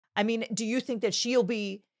I mean, do you think that she'll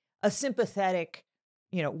be a sympathetic,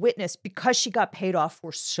 witness because she got paid off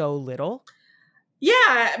for so little?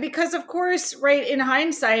 Yeah, because of course, right, in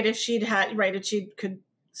hindsight, if she could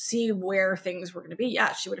see where things were going to be,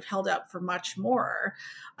 yeah, she would have held up for much more.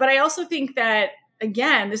 But I also think that,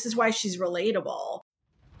 again, this is why she's relatable.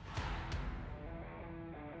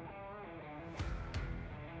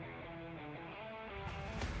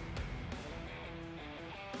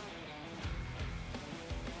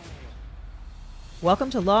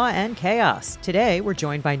 Welcome to Law and Chaos. Today, we're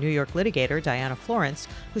joined by New York litigator Diana Florence,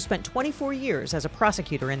 who spent 24 years as a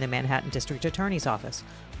prosecutor in the Manhattan District Attorney's Office.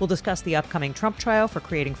 We'll discuss the upcoming Trump trial for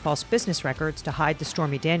creating false business records to hide the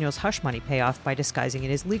Stormy Daniels hush money payoff by disguising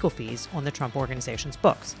it as legal fees on the Trump Organization's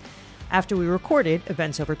books. After we recorded,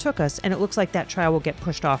 events overtook us, and it looks like that trial will get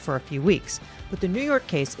pushed off for a few weeks. But the New York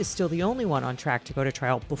case is still the only one on track to go to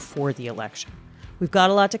trial before the election. We've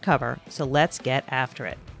got a lot to cover, so let's get after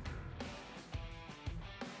it.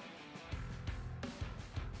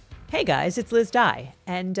 Hey guys, it's Liz Dye,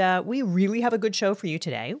 and we really have a good show for you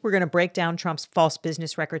today. We're going to break down Trump's false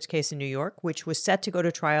business records case in New York, which was set to go to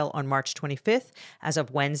trial on March 25th, as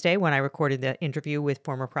of Wednesday when I recorded the interview with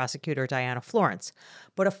former prosecutor Diana Florence.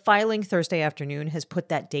 But a filing Thursday afternoon has put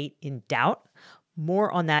that date in doubt. More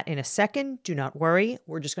on that in a second. Do not worry.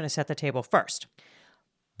 We're just going to set the table first.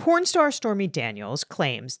 Porn star Stormy Daniels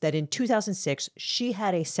claims that in 2006, she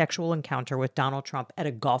had a sexual encounter with Donald Trump at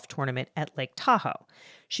a golf tournament at Lake Tahoe.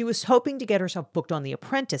 She was hoping to get herself booked on The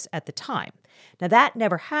Apprentice at the time. Now, that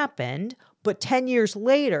never happened, but 10 years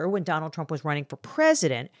later, when Donald Trump was running for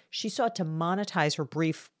president, she sought to monetize her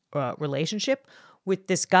brief relationship with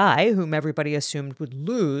this guy whom everybody assumed would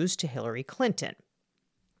lose to Hillary Clinton.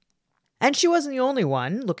 And she wasn't the only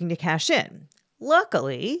one looking to cash in.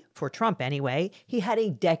 Luckily, for Trump anyway, he had a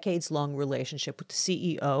decades-long relationship with the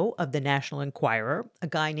CEO of the National Enquirer, a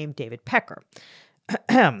guy named David Pecker.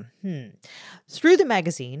 Through the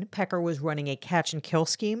magazine, Pecker was running a catch-and-kill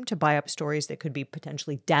scheme to buy up stories that could be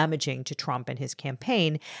potentially damaging to Trump and his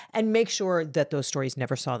campaign and make sure that those stories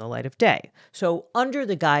never saw the light of day. So under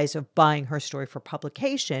the guise of buying her story for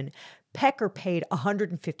publication, Pecker paid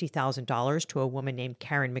 $150,000 to a woman named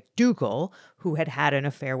Karen McDougal, who had had an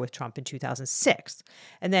affair with Trump in 2006.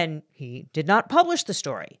 And then he did not publish the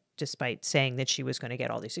story, despite saying that she was going to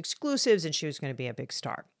get all these exclusives and she was going to be a big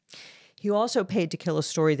star. He also paid to kill a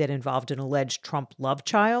story that involved an alleged Trump love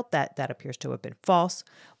child. That appears to have been false.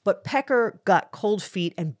 But Pecker got cold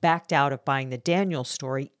feet and backed out of buying the Daniels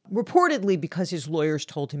story, reportedly because his lawyers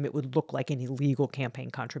told him it would look like an illegal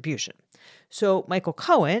campaign contribution. So Michael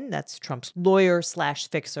Cohen, that's Trump's lawyer slash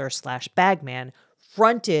fixer slash bagman,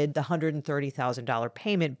 fronted the $130,000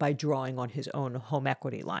 payment by drawing on his own home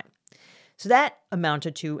equity line. So that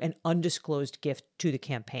amounted to an undisclosed gift to the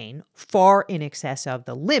campaign, far in excess of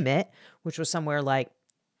the limit, which was somewhere like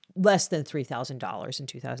less than $3,000 in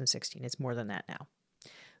 2016. It's more than that now.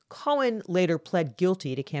 Cohen later pled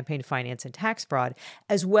guilty to campaign finance and tax fraud,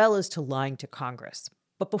 as well as to lying to Congress.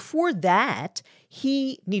 But before that,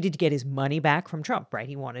 he needed to get his money back from Trump, right?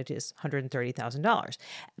 He wanted his $130,000.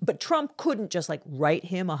 But Trump couldn't just write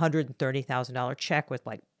him a $130,000 check with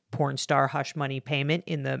porn star hush money payment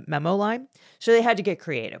in the memo line. So they had to get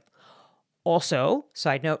creative. Also,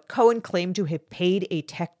 side note, Cohen claimed to have paid a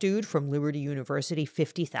tech dude from Liberty University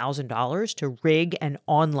 $50,000 to rig an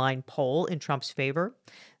online poll in Trump's favor.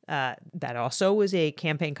 That also was a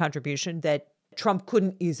campaign contribution that Trump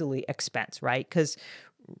couldn't easily expense, right? Because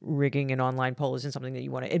rigging an online poll isn't something that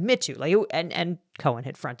you want to admit to. And Cohen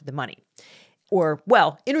had fronted the money.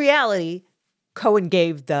 In reality, Cohen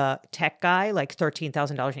gave the tech guy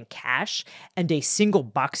 $13,000 in cash and a single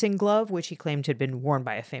boxing glove, which he claimed had been worn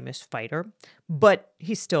by a famous fighter. But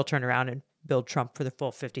he still turned around and billed Trump for the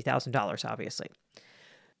full $50,000, obviously.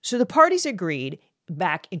 So the parties agreed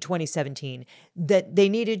back in 2017 that they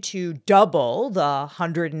needed to double the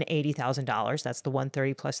 $180,000, that's the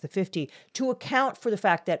 130 plus the 50, to account for the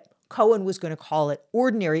fact that Cohen was going to call it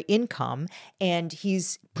ordinary income, and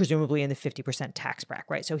he's presumably in the 50% tax bracket,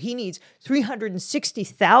 right? So he needs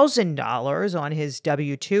 $360,000 on his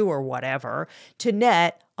W-2 or whatever to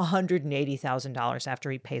net $180,000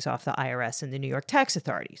 after he pays off the IRS and the New York tax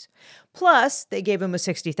authorities. Plus, they gave him a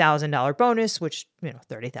 $60,000 bonus, which,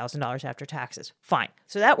 $30,000 after taxes. Fine.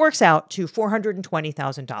 So that works out to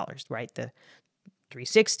 $420,000, right? The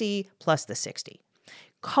 360 plus the 60.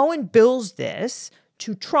 Cohen bills this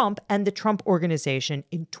to Trump and the Trump Organization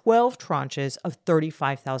in 12 tranches of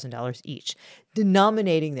 $35,000 each,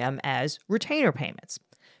 denominating them as retainer payments.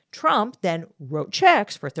 Trump then wrote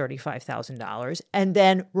checks for $35,000 and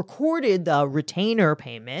then recorded the retainer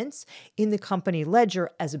payments in the company ledger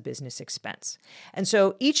as a business expense. And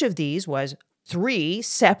so each of these was 3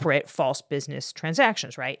 separate false business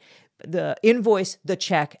transactions, right? The invoice, the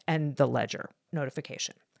check, and the ledger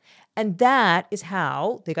notification. And that is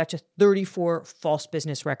how they got to 34 false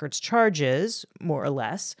business records charges, more or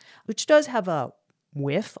less, which does have a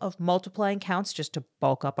whiff of multiplying counts just to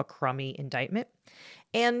bulk up a crummy indictment.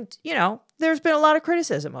 And, there's been a lot of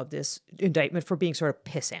criticism of this indictment for being sort of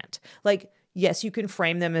pissant. Like, yes, you can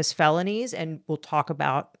frame them as felonies, and we'll talk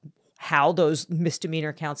about how those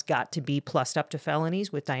misdemeanor counts got to be plussed up to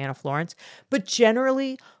felonies with Diana Florence. But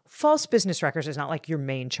generally, false business records is not like your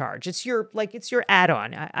main charge. It's your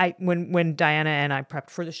add-on. When Diana and I prepped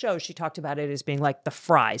for the show, she talked about it as being like the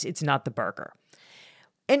fries. It's not the burger.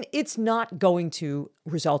 And it's not going to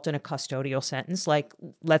result in a custodial sentence. Like,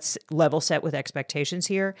 let's level set with expectations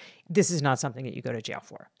here. This is not something that you go to jail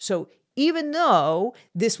for. So even though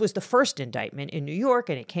this was the first indictment in New York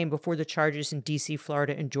and it came before the charges in D.C.,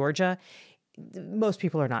 Florida, and Georgia, most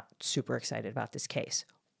people are not super excited about this case.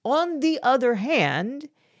 On the other hand,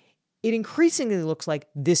 it increasingly looks like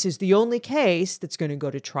this is the only case that's going to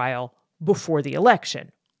go to trial before the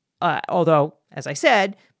election. Although, as I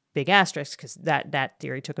said, big asterisk, because that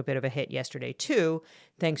theory took a bit of a hit yesterday too,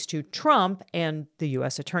 thanks to Trump and the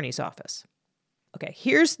U.S. Attorney's Office. Okay,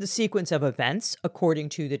 here's the sequence of events according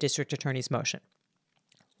to the district attorney's motion.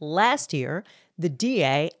 Last year, the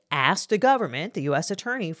DA asked the government, the U.S.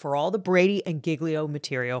 attorney, for all the Brady and Giglio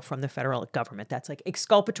material from the federal government. That's like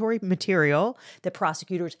exculpatory material that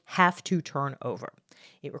prosecutors have to turn over.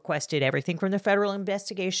 It requested everything from the federal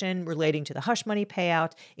investigation relating to the hush money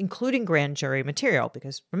payout, including grand jury material,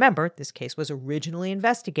 because remember, this case was originally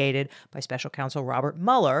investigated by special counsel Robert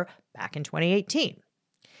Mueller back in 2018.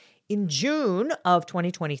 In June of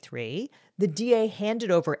 2023, the DA handed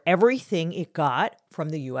over everything it got from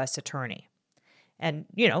the U.S. attorney. And,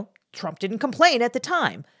 Trump didn't complain at the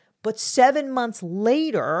time. But 7 months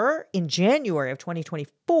later, in January of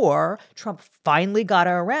 2024, Trump finally got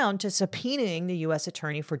around to subpoenaing the U.S.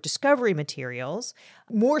 attorney for discovery materials,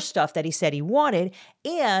 more stuff that he said he wanted,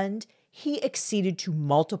 and he acceded to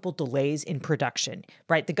multiple delays in production,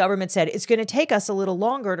 right? The government said, it's going to take us a little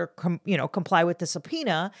longer to comply with the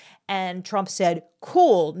subpoena. And Trump said,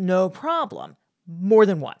 cool, no problem, more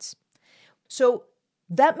than once. So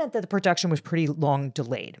that meant that the production was pretty long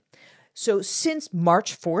delayed. So since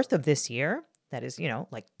March 4th of this year, that is,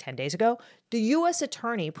 like 10 days ago, the U.S.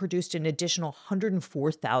 attorney produced an additional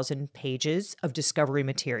 104,000 pages of discovery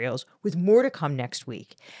materials, with more to come next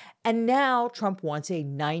week. And now Trump wants a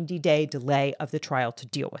 90-day delay of the trial to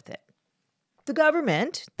deal with it. The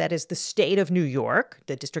government, that is the state of New York,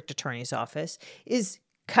 the district attorney's office, is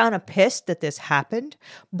kind of pissed that this happened,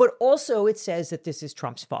 but also it says that this is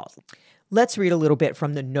Trump's fault. Let's read a little bit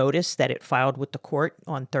from the notice that it filed with the court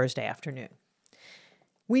on Thursday afternoon.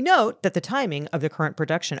 We note that the timing of the current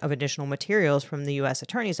production of additional materials from the U.S.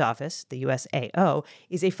 Attorney's Office, the USAO,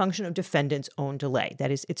 is a function of defendant's own delay.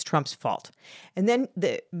 That is, it's Trump's fault. And then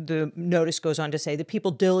the notice goes on to say the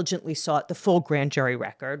people diligently sought the full grand jury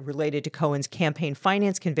record related to Cohen's campaign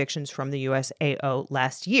finance convictions from the USAO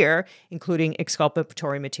last year, including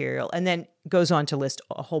exculpatory material, and then goes on to list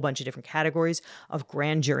a whole bunch of different categories of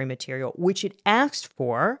grand jury material, which it asked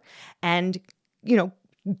for and,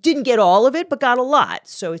 didn't get all of it, but got a lot.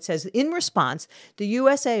 So it says, in response, the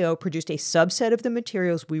USAO produced a subset of the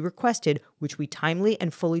materials we requested, which we timely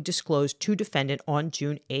and fully disclosed to defendant on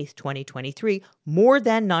June 8th, 2023, more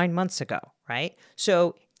than 9 months ago, right?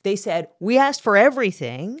 So they said, we asked for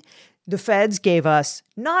everything. The feds gave us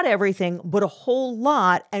not everything, but a whole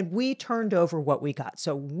lot, and we turned over what we got.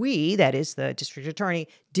 So we, that is the district attorney,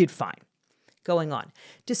 did fine. Going on.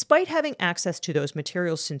 Despite having access to those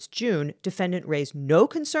materials since June, defendant raised no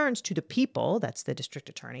concerns to the people, that's the district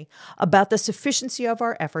attorney, about the sufficiency of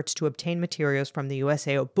our efforts to obtain materials from the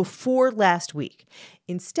USAO before last week.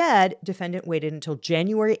 Instead, defendant waited until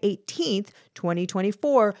January 18th,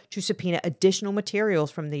 2024 to subpoena additional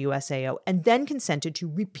materials from the USAO and then consented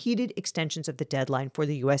to repeated extensions of the deadline for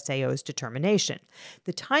the USAO's determination.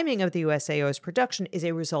 The timing of the USAO's production is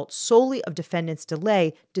a result solely of defendant's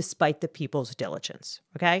delay despite the people's diligence.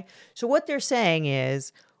 Okay? So what they're saying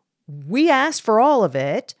is, we asked for all of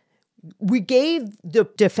it. We gave the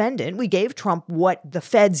defendant, we gave Trump what the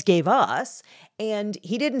feds gave us, and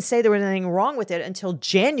he didn't say there was anything wrong with it until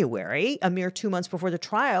January, a mere 2 months before the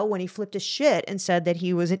trial, when he flipped his shit and said that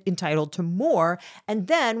he was entitled to more. And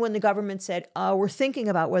then when the government said, we're thinking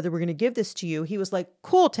about whether we're going to give this to you, he was like,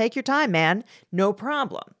 cool, take your time, man, no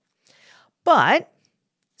problem. But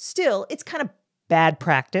still, it's kind of bad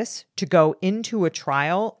practice to go into a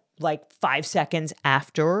trial like 5 seconds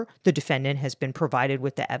after the defendant has been provided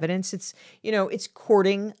with the evidence. It's, it's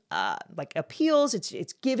courting like appeals.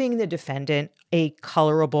 It's giving the defendant a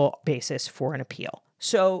colorable basis for an appeal.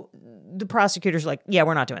 So the prosecutor's like, yeah,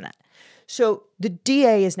 we're not doing that. So the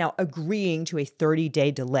DA is now agreeing to a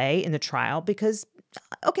 30-day delay in the trial because,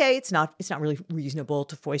 okay, it's not really reasonable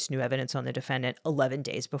to foist new evidence on the defendant 11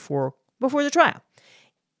 days before the trial.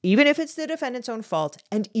 Even if it's the defendant's own fault,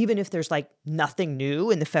 and even if there's like nothing new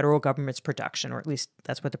in the federal government's production, or at least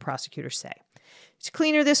that's what the prosecutors say. It's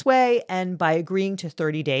cleaner this way, and by agreeing to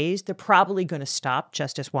 30 days, they're probably going to stop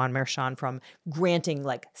Justice Juan Merchan from granting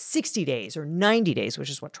like 60 days or 90 days, which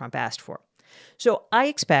is what Trump asked for. So I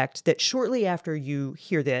expect that shortly after you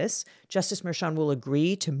hear this, Justice Merchan will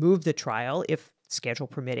agree to move the trial if schedule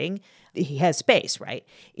permitting. He has space, right?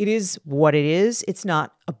 It is what it is. It's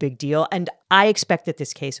not a big deal. And I expect that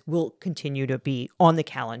this case will continue to be on the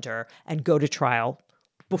calendar and go to trial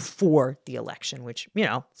before the election, which,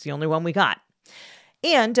 it's the only one we got.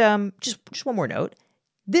 And just one more note.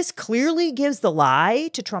 This clearly gives the lie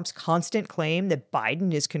to Trump's constant claim that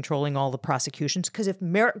Biden is controlling all the prosecutions. Because if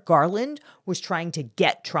Merrick Garland was trying to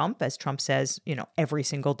get Trump, as Trump says, every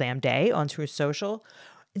single damn day on Truth Social,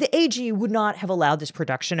 the AG would not have allowed this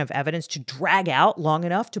production of evidence to drag out long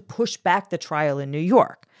enough to push back the trial in New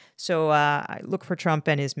York. So I look for Trump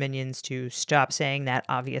and his minions to stop saying that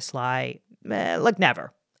obvious lie like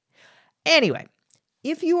never. Anyway,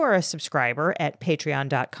 if you are a subscriber at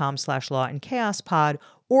patreon.com/lawandchaospod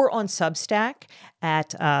or on Substack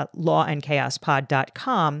at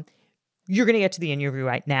lawandchaospod.com, you're going to get to the interview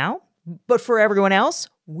right now. But for everyone else,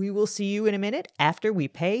 we will see you in a minute after we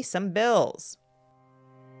pay some bills.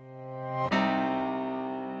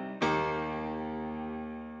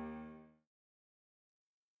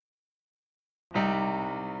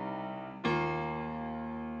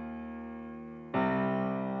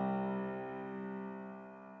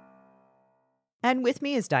 And with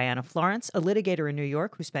me is Diana Florence, a litigator in New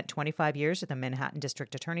York who spent 25 years at the Manhattan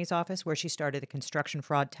District Attorney's Office, where she started the Construction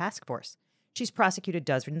Fraud Task Force. She's prosecuted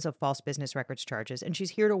dozens of false business records charges, and she's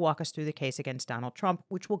here to walk us through the case against Donald Trump,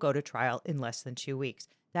 which will go to trial in less than 2 weeks.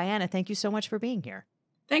 Diana, thank you so much for being here.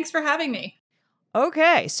 Thanks for having me.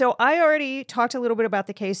 Okay, so I already talked a little bit about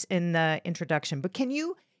the case in the introduction, but can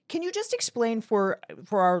you just explain for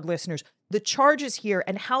our listeners the charges here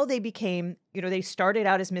and how they became, they started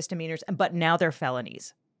out as misdemeanors, but now they're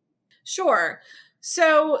felonies? Sure.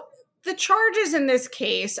 So the charges in this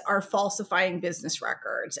case are falsifying business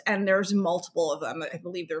records, and there's multiple of them. I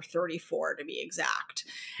believe there are 34 to be exact.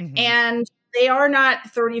 Mm-hmm. And they are not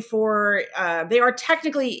 34. They are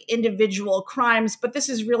technically individual crimes, but this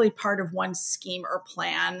is really part of one scheme or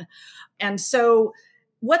plan. And so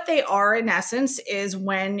what they are, in essence, is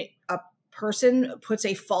when a person puts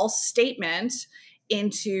a false statement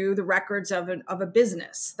into the records of a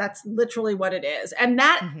business. That's literally what it is. And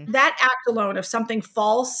that act alone of something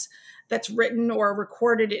false that's written or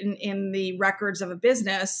recorded in the records of a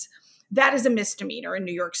business, that is a misdemeanor in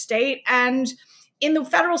New York State. And in the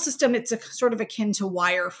federal system, it's sort of akin to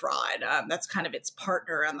wire fraud. That's kind of its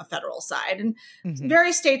partner on the federal side. And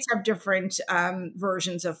various states have different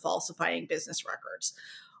versions of falsifying business records.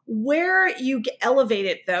 Where you elevate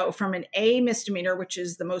it, though, from an A misdemeanor, which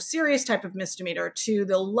is the most serious type of misdemeanor, to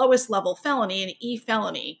the lowest level felony, an E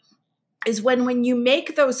felony, is when you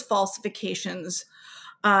make those falsifications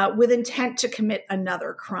with intent to commit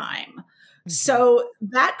another crime. So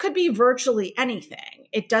that could be virtually anything.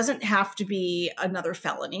 It doesn't have to be another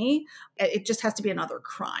felony. It just has to be another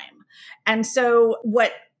crime. And so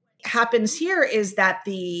what happens here is that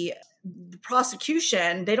the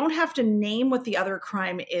prosecution, they don't have to name what the other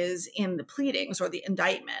crime is in the pleadings or the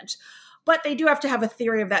indictment, but they do have to have a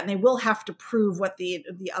theory of that, and they will have to prove what the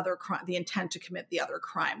other crime, the intent to commit the other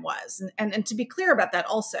crime was. And to be clear about that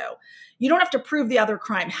also, you don't have to prove the other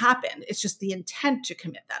crime happened. It's just the intent to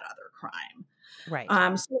commit that other crime.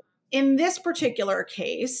 Right. So in this particular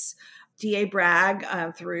case, DA Bragg,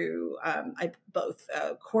 through both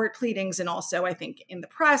court pleadings and also, I think, in the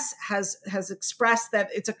press, has expressed that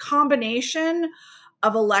it's a combination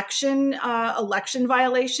of election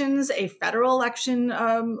violations, a federal election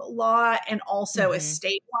law, and also a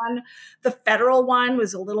state one. The federal one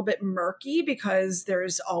was a little bit murky because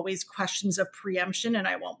there's always questions of preemption, and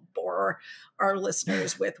I won't bore our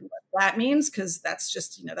listeners with what that means, because that's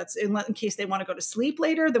just, that's in case they want to go to sleep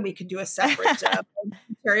later, then we could do a separate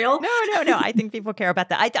material. No. I think people care about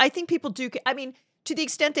that. I think people do. I mean, to the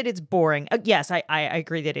extent that it's boring. Yes, I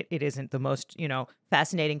agree that it isn't the most,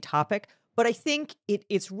 fascinating topic. But I think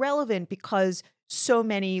it's relevant because so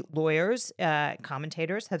many lawyers,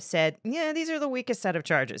 commentators have said, yeah, these are the weakest set of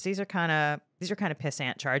charges. These are kind of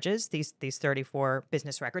pissant charges. These 34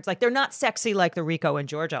 business records, like they're not sexy like the RICO in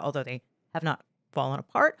Georgia, although they have not fallen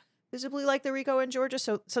apart visibly like the RICO in Georgia.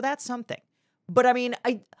 So that's something. But I mean,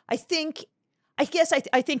 I think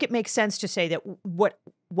it makes sense to say that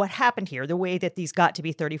what happened here, the way that these got to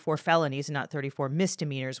be 34 felonies and not 34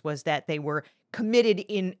 misdemeanors, was that they were committed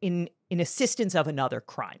in assistance of another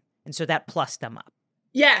crime. And so that plussed them up.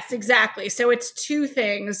 Yes, exactly. So it's two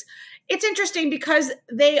things. It's interesting because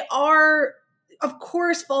they are, of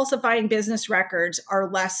course, falsifying business records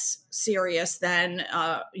are less serious than,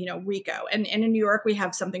 RICO. And in New York, we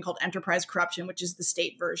have something called enterprise corruption, which is the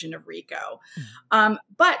state version of RICO.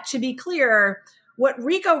 But to be clear, what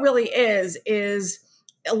RICO really is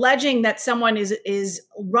alleging that someone is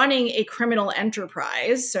running a criminal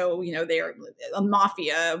enterprise. So, they're a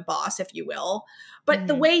mafia boss, if you will. But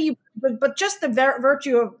the way but just the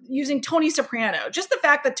virtue of using Tony Soprano, just the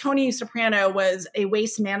fact that Tony Soprano was a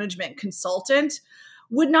waste management consultant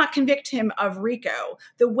would not convict him of RICO.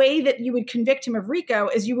 The way that you would convict him of RICO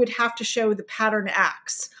is you would have to show the pattern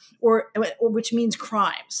acts, or which means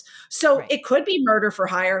crimes. So right. It could be murder for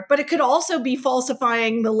hire, but it could also be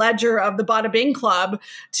falsifying the ledger of the Bada Bing Club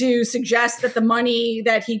to suggest that the money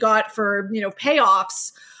that he got for,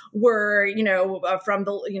 payoffs were,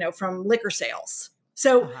 from liquor sales.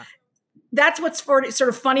 So that's what's sort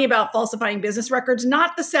of funny about falsifying business records.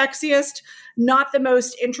 Not the sexiest, not the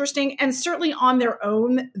most interesting, and certainly on their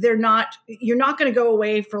own, you're not going to go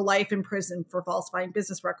away for life in prison for falsifying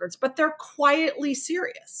business records, but they're quietly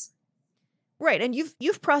serious. Right. And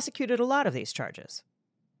you've prosecuted a lot of these charges.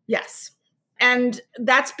 Yes. And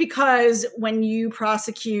that's because when you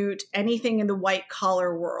prosecute anything in the white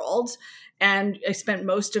collar world, and I spent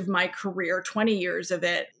most of my career, 20 years of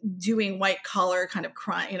it, doing white collar kind of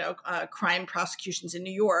crime prosecutions in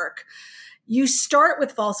New York. You start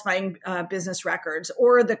with falsifying business records,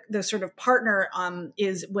 or the sort of partner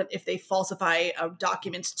is if they falsify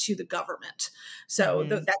documents to the government. So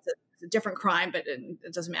that's a different crime, but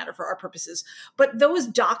it doesn't matter for our purposes. But those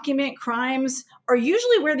document crimes are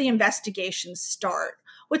usually where the investigations start.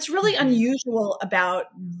 What's really unusual about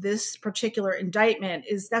this particular indictment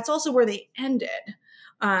is that's also where they ended.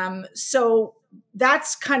 So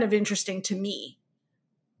that's kind of interesting to me.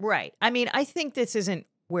 Right. I mean, I think this isn't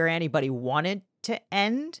where anybody wanted to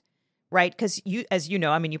end, right? Because as you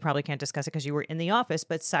know, I mean, you probably can't discuss it because you were in the office,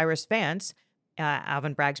 but Cyrus Vance,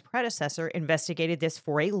 Alvin Bragg's predecessor, investigated this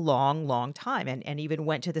for a long, long time and even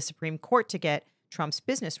went to the Supreme Court to get Trump's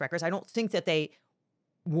business records. I don't think that they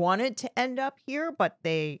wanted to end up here, but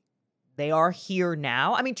they are here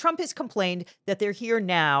now. I mean, Trump has complained that they're here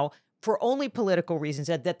now for only political reasons,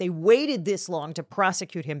 that they waited this long to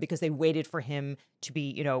prosecute him because they waited for him to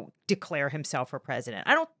be, declare himself for president.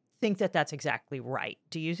 I don't think that that's exactly right.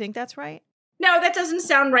 Do you think that's right? No, that doesn't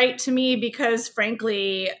sound right to me because,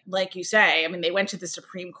 frankly, like you say, I mean, they went to the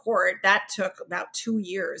Supreme Court. That took about 2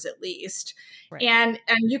 years at least. Right. And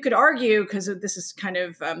you could argue, because this is kind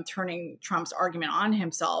of turning Trump's argument on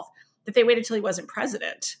himself, that they waited till he wasn't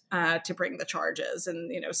president to bring the charges.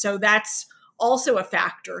 And, so that's also a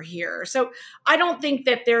factor here. So I don't think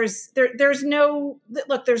that there's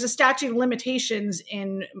a statute of limitations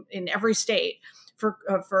in every state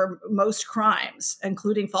for most crimes,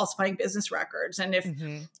 including falsifying business records. And if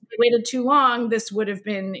they waited too long, this would have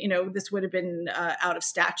been out of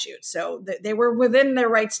statute. So they were within their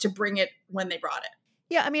rights to bring it when they brought it.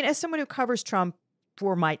 Yeah, I mean, as someone who covers Trump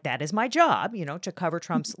that is my job, to cover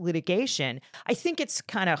Trump's litigation, I think it's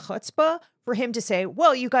kind of chutzpah for him to say,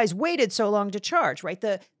 well, you guys waited so long to charge, right?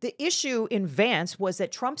 The issue in Vance was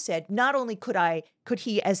that Trump said not only could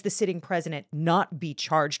he, as the sitting president, not be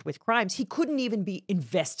charged with crimes, he couldn't even be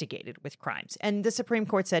investigated with crimes. And the Supreme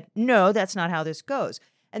Court said, no, that's not how this goes.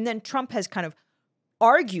 And then Trump has kind of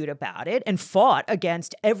argued about it and fought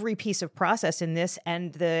against every piece of process in this.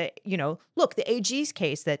 And the AG's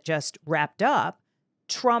case that just wrapped up,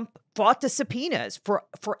 Trump fought the subpoenas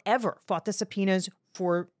forever, fought the subpoenas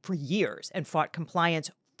for years, and fought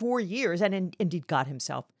compliance for years, and indeed got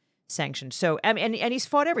himself sanctioned. So, and he's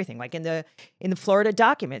fought everything. Like in the Florida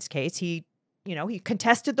documents case, he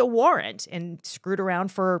contested the warrant and screwed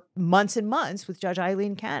around for months and months with Judge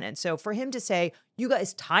Eileen Cannon. So for him to say, you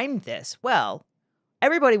guys timed this, well,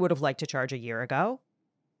 everybody would have liked to charge a year ago.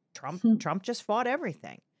 Trump just fought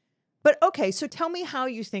everything. But okay, so tell me how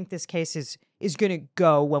you think this case is going to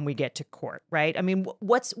go when we get to court, right? I mean,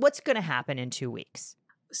 what's going to happen in 2 weeks?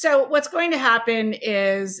 So what's going to happen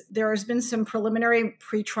is there has been some preliminary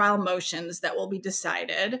pretrial motions that will be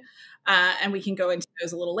decided, and we can go into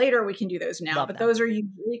those a little later. We can do those now, Love but them. those are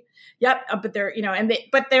usually, yep. But they're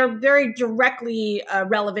but they're very directly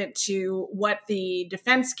relevant to what the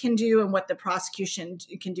defense can do and what the prosecution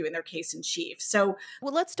can do in their case in chief. So,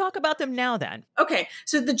 well, let's talk about them now then. Okay,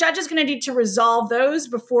 so the judge is going to need to resolve those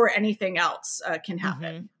before anything else can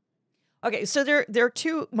happen. Okay, so there are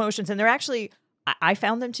two motions, and they're actually, I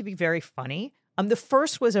found them to be very funny. The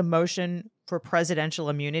first was a motion for presidential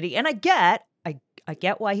immunity, and I get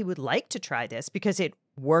why he would like to try this because it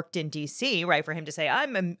worked in D.C., right? For him to say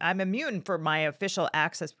I'm immune for my official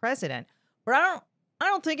acts as president, but I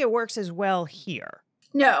don't think it works as well here.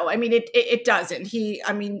 No, I mean it doesn't.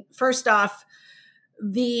 First off,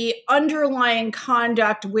 the underlying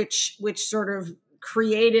conduct which sort of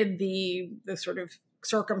created the sort of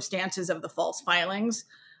circumstances of the false filings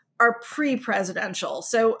are pre-presidential.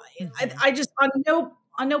 So I just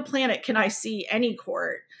on no planet can I see any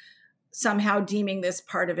court somehow deeming this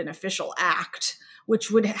part of an official act,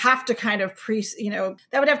 which would have to kind of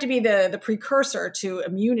that would have to be the precursor to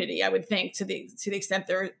immunity, I would think, to the extent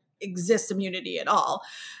there exists immunity at all.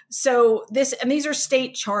 So these are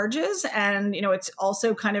state charges, and it's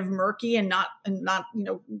also kind of murky and not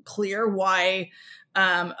clear why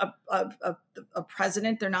a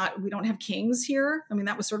president, we don't have kings here. I mean,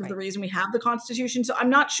 that was sort of the reason we have the Constitution. So I'm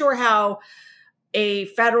not sure how a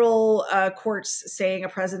federal courts saying a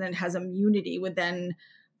president has immunity would then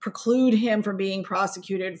preclude him from being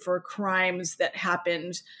prosecuted for crimes that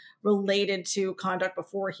happened related to conduct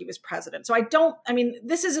before he was president. So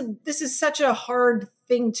this is such a hard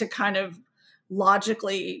thing to kind of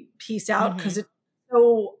logically piece out because it's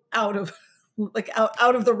so out of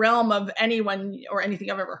the realm of anyone or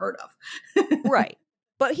anything I've ever heard of. Right.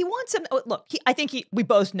 But he wants him. Look, we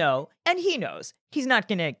both know, and he knows he's not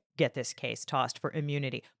going to get this case tossed for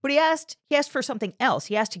immunity. But he asked for something else.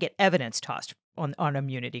 He asked to get evidence tossed on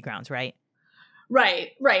immunity grounds, right?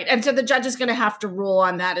 Right. And so the judge is going to have to rule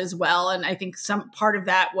on that as well. And I think some part of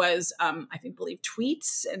that was, believe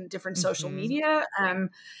tweets and different social media.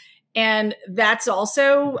 And that's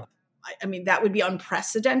also, that would be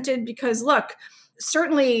unprecedented because look,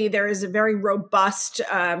 certainly there is a very robust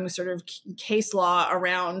sort of case law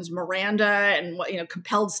around Miranda and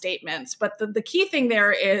compelled statements. But the key thing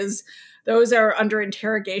there is those are under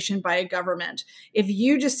interrogation by a government. If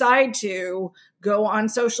you decide to go on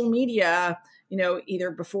social media,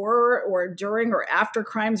 either before or during or after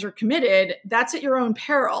crimes are committed, that's at your own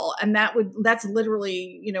peril. And that's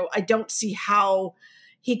literally, I don't see how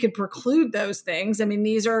he could preclude those things. I mean,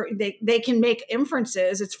 they can make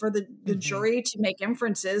inferences. It's for the jury to make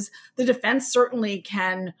inferences. The defense certainly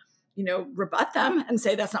can, rebut them and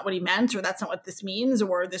say that's not what he meant, or that's not what this means,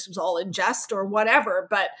 or this was all in jest or whatever.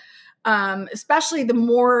 But especially the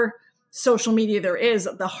more social media there is,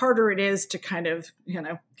 the harder it is to kind of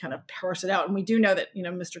parse it out. And we do know that,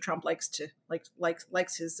 Mr. Trump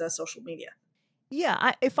likes his social media.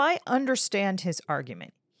 Yeah. If I understand his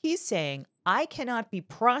argument, he's saying I cannot be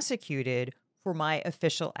prosecuted for my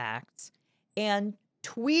official acts, and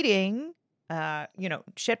tweeting,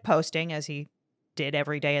 shit posting as he did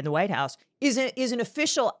every day in the White House is an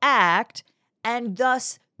official act, and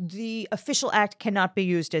thus the official act cannot be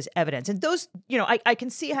used as evidence. And those, I can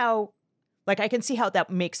see how that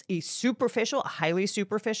makes a highly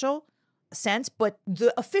superficial sense, but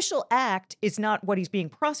the official act is not what he's being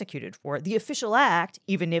prosecuted for. The official act,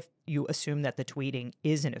 even if you assume that the tweeting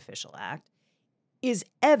is an official act, is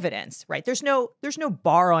evidence, right? There's no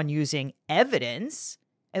bar on using evidence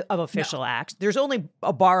of official acts. There's only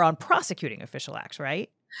a bar on prosecuting official acts, right?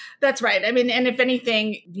 That's right. I mean, and if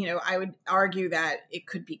anything, I would argue that it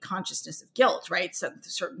could be consciousness of guilt, right? So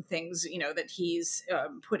certain things, that he's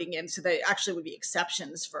putting in, so they actually would be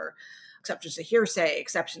exceptions to hearsay,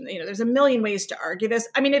 exception. There's a million ways to argue this.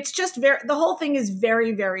 I mean, it's just the whole thing is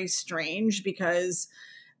very, very strange because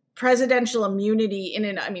presidential immunity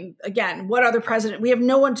again, what other president? We have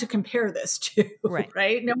no one to compare this to,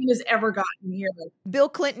 right? No one has ever gotten here. Bill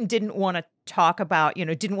Clinton didn't want to talk about,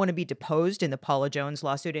 didn't want to be deposed in the Paula Jones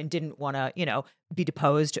lawsuit and didn't want to, be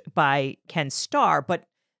deposed by Ken Starr. But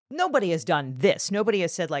nobody has done this. Nobody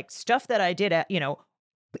has said stuff that I did,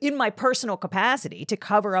 in my personal capacity to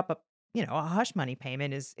cover up a hush money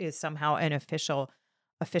payment is somehow an official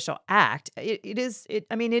act. It is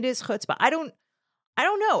chutzpah. I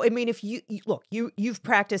don't know. I mean, if you've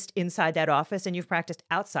practiced inside that office and you've practiced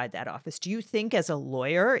outside that office, do you think as a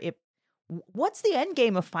lawyer, what's the end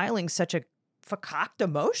game of filing such a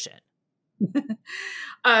fakakta motion?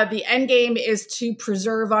 The end game is to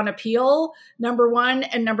preserve on appeal, number one,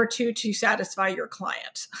 and number two, to satisfy your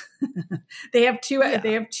client. They have two. Yeah.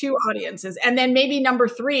 They have two audiences, and then maybe number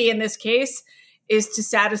three in this case is to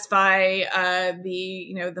satisfy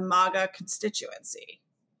the MAGA constituency.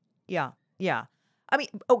 Yeah, yeah. I mean,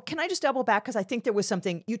 can I just double back? Because I think there was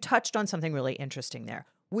something, you touched on something really interesting there,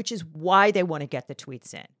 which is why they want to get the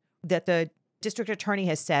tweets in. That the district attorney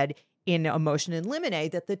has said in a motion in limine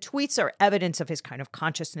that the tweets are evidence of his kind of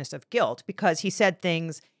consciousness of guilt, because he said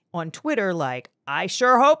things on Twitter like, I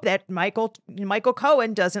sure hope that Michael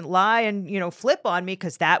Cohen doesn't lie and, flip on me,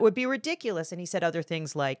 because that would be ridiculous. And he said other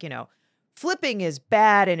things like, flipping is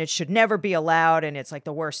bad and it should never be allowed and it's like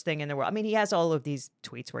the worst thing in the world. I mean, he has all of these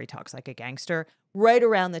tweets where he talks like a gangster right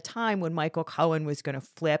around the time when Michael Cohen was going to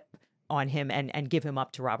flip on him and give him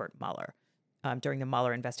up to Robert Mueller during the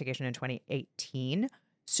Mueller investigation in 2018.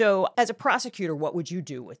 So as a prosecutor, what would you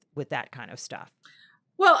do with that kind of stuff?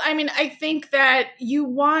 Well, I mean, I think that you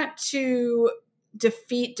want to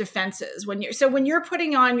defeat defenses when you're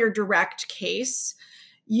putting on your direct case.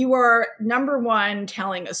 You are, number one,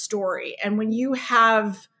 telling a story. And when you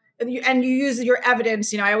have, and you use your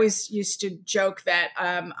evidence, I always used to joke that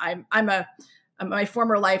my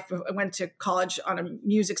former life, I went to college on a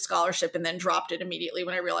music scholarship and then dropped it immediately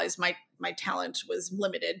when I realized my talent was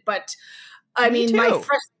limited. But I mean, my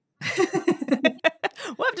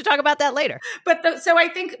we'll have to talk about that later. But so I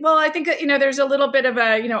think there's a little bit of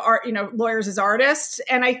a art, lawyers as artists,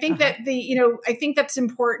 and I think that I think that's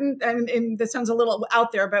important. And that sounds a little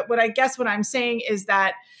out there, but what I'm saying is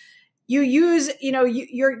that you use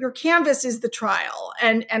your canvas is the trial,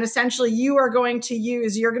 and essentially you're going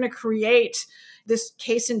to create this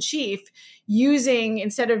case in chief using,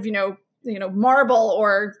 instead of marble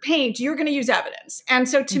or paint, you're going to use evidence. And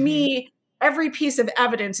so to me, every piece of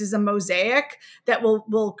evidence is a mosaic that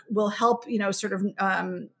will help,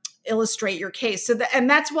 illustrate your case. And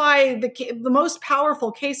that's why the most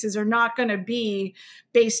powerful cases are not going to be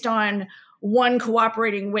based on one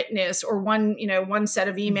cooperating witness or one set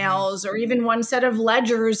of emails or even one set of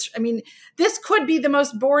ledgers. I mean, this could be the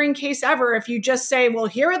most boring case ever if you just say, well,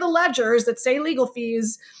 here are the ledgers that say legal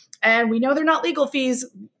fees, and we know they're not legal fees.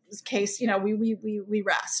 This case, we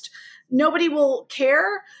rest. Nobody will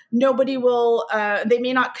care. Nobody will, they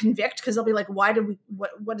may not convict because they'll be like, what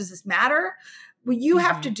does this matter? What you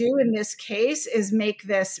have to do in this case is make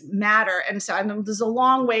this matter. And so there's a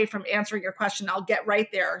long way from answering your question. I'll get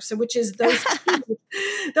right there. So, which is those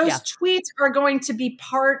tweets are going to be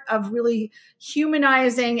part of really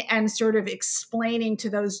humanizing and sort of explaining to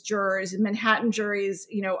those jurors. And Manhattan juries,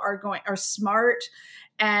 are smart,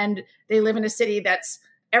 and they live in a city that's,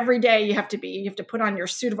 every day you have to put on your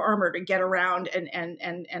suit of armor to get around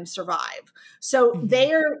and survive. So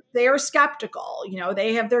they are skeptical,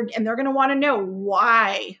 they're going to want to know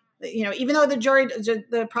why, even though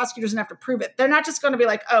the prosecutor doesn't have to prove it. They're not just going to be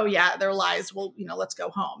like, oh yeah, they're lies. Well, let's go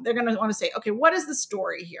home. They're going to want to say, okay, what is the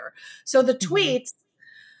story here? So the tweets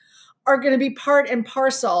are going to be part and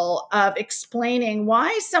parcel of explaining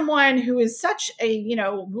why someone who is such a,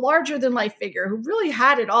 larger than life figure, who really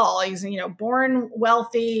had it all. He's, born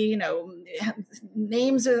wealthy, his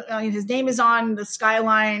name is on the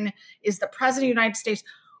skyline, is the president of the United States,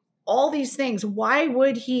 all these things. Why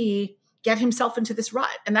would he get himself into this rut?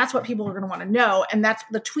 And that's what people are going to want to know. And that's,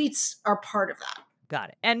 the tweets are part of that. Got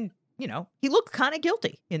it. And he looked kind of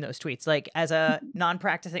guilty in those tweets. Like, as a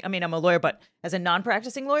non-practicing, I'm a lawyer, but as a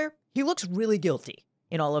non-practicing lawyer, he looks really guilty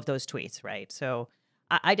in all of those tweets, right? So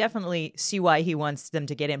I definitely see why he wants them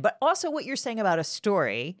to get in. But also what you're saying about a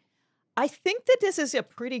story, I think that this is a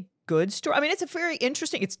pretty good story. I mean, it's a very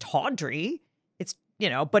interesting, it's tawdry. It's,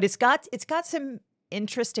 but it's got some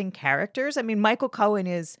interesting characters. I mean, Michael Cohen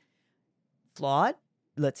is flawed.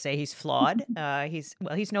 Let's say he's flawed.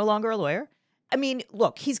 He's no longer a lawyer. I mean,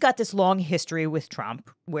 look, he's got this long history with Trump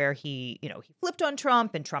where he flipped on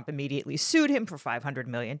Trump and Trump immediately sued him for $500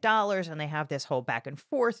 million. And they have this whole back and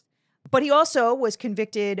forth. But he also was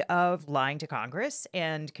convicted of lying to Congress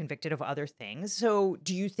and convicted of other things. So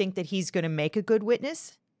do you think that he's going to make a good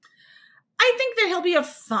witness? I think that he'll be a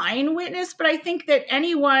fine witness, but I think that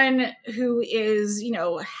anyone who is,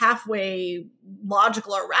 halfway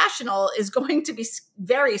logical or rational is going to be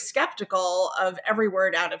very skeptical of every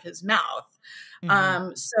word out of his mouth.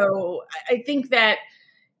 So I think that,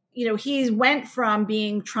 he went from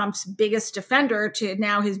being Trump's biggest defender to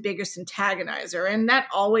now his biggest antagonizer. And that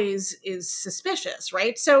always is suspicious,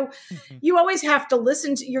 right? So you always have to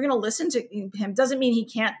you're going to listen to him. Doesn't mean he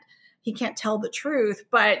can't tell the truth,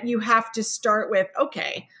 but you have to start with,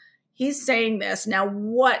 okay, he's saying this. Now,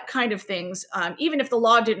 what kind of things, even if the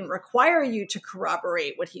law didn't require you to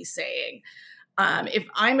corroborate what he's saying, if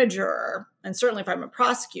I'm a juror, and certainly if I'm a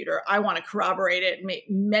prosecutor, I want to corroborate it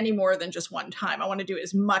many more than just one time. I want to do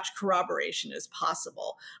as much corroboration as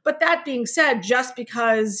possible. But that being said, just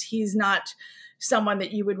because he's not someone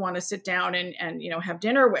that you would want to sit down and have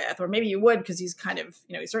dinner with, or maybe you would because he's kind of,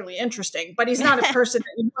 he's certainly interesting, but he's not a person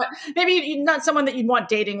that you'd want, maybe not someone that you'd want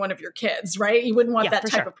dating one of your kids, right? You wouldn't want that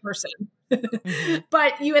type of person.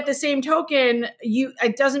 But you, at the same token,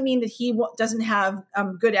 it doesn't mean that he doesn't have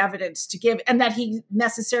good evidence to give and that he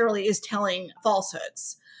necessarily is telling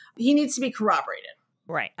falsehoods. He needs to be corroborated.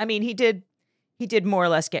 Right. I mean, he did more or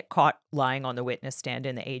less get caught lying on the witness stand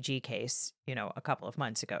in the AG case, a couple of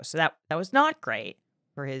months ago. So that was not great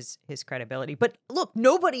for his credibility. But look,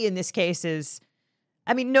 nobody in this case is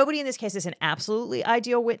an absolutely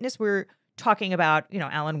ideal witness. We're talking about,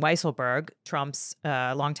 Alan Weisselberg, Trump's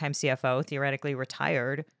longtime CFO, theoretically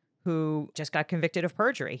retired, who just got convicted of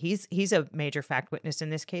perjury. He's a major fact witness in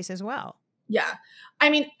this case as well. Yeah. I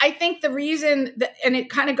mean, I think the reason that, and it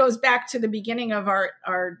kind of goes back to the beginning of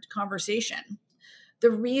our conversation,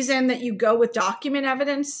 the reason that you go with document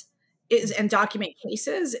evidence and document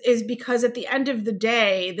cases is because at the end of the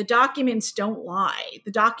day, the documents don't lie.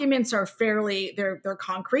 The documents are they're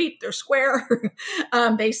concrete, they're square.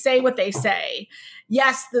 They say what they say.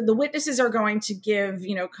 Yes, the witnesses are going to give,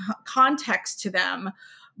 context to them.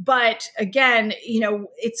 But again,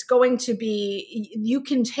 it's going to be, you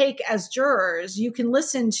can take as jurors, you can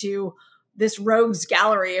listen to this rogues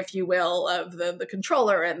gallery, if you will, of the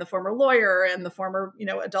controller and the former lawyer and the former,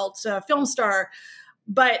 adult film star.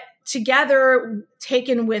 But together,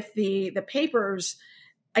 taken with the papers,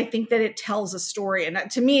 I think that it tells a story. And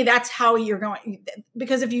to me, that's how you're going.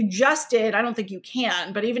 Because if you just did, I don't think you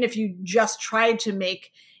can. But even if you just tried to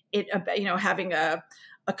make it, having a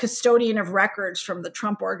custodian of records from the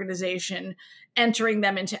Trump organization, entering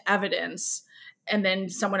them into evidence, and then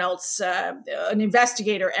someone else, an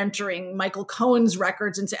investigator entering Michael Cohen's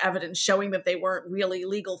records into evidence, showing that they weren't really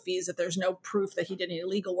legal fees, that there's no proof that he did any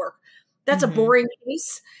legal work. That's a boring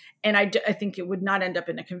case. And I think it would not end up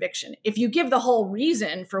in a conviction. If you give the whole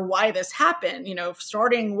reason for why this happened,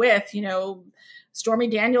 starting with, Stormy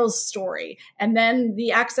Daniels' story, and then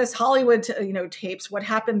the Access Hollywood, tapes, what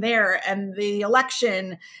happened there, and the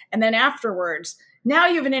election, and then afterwards, now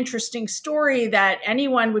you have an interesting story that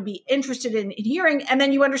anyone would be interested in hearing, and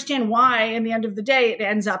then you understand why, in the end of the day, it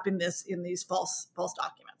ends up in these false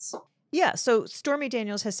documents. Yeah. So Stormy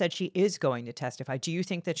Daniels has said she is going to testify. Do you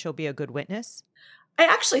think that she'll be a good witness? I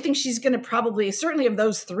actually think she's going to certainly of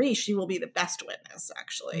those three, she will be the best witness,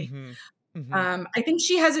 actually. I think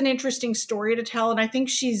she has an interesting story to tell. And I think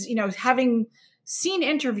she's, having seen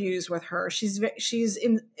interviews with her, she's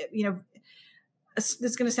in, this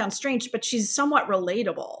is going to sound strange, but she's somewhat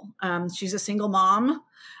relatable. She's a single mom,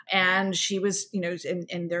 and she was,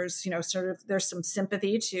 and there's, there's some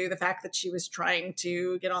sympathy to the fact that she was trying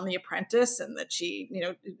to get on The Apprentice, and that she,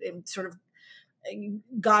 sort of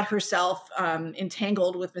got herself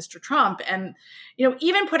entangled with Mr. Trump. And,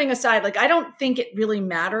 even putting aside, I don't think it really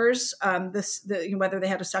matters whether they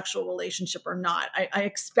had a sexual relationship or not. I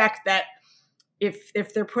expect that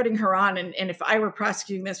if they're putting her on, and if I were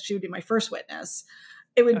prosecuting this, she would be my first witness.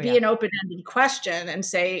 It would be an open-ended question and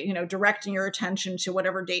say, directing your attention to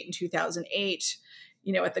whatever date in 2008,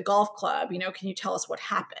 at the golf club, can you tell us what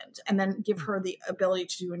happened? And then give her the ability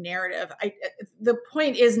to do a narrative. The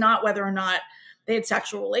point is not whether or not they had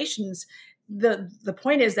sexual relations. The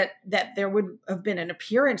point is that there would have been an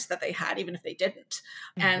appearance that they had, even if they didn't.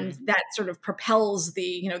 And that sort of propels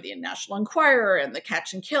the National Enquirer and the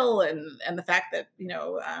Catch and Kill, and the fact that,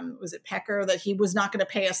 was it Pecker, that he was not going to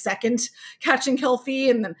pay a second catch and kill fee,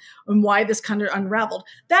 and why this kind of unraveled.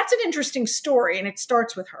 That's an interesting story. And it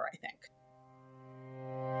starts with her, I think.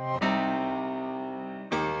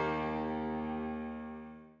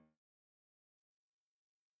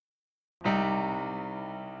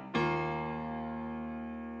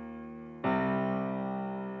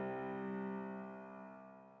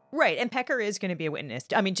 Right. And Pecker is going to be a witness.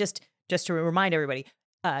 I mean, just to remind everybody,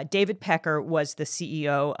 David Pecker was the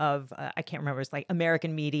CEO of, I can't remember, it's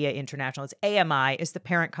American Media International. It's AMI, is the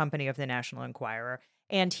parent company of the National Enquirer.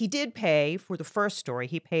 And he did pay for the first story.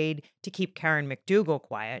 He paid to keep Karen McDougal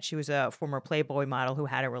quiet. She was a former Playboy model who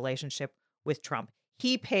had a relationship with Trump.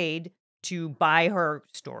 He paid to buy her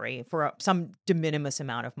story for some de minimis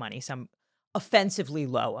amount of money, some offensively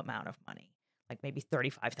low amount of money, like maybe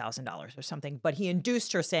 $35,000 or something. But he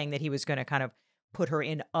induced her, saying that he was going to kind of put her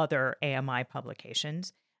in other AMI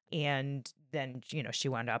publications. And then, she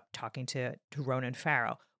wound up talking to Ronan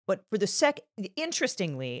Farrow. But for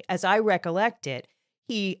interestingly, as I recollect it,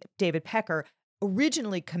 David Pecker,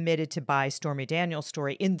 originally committed to buy Stormy Daniels'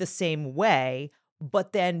 story in the same way,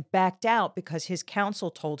 but then backed out because his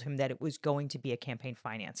counsel told him that it was going to be a campaign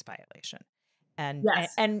finance violation.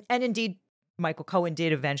 Yes. And indeed, Michael Cohen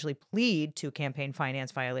did eventually plead to campaign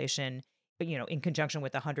finance violation, in conjunction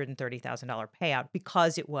with a $130,000 payout,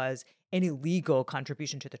 because it was an illegal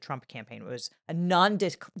contribution to the Trump campaign. It was a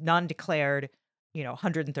non-declared,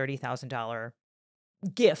 $130,000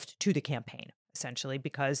 gift to the campaign, essentially,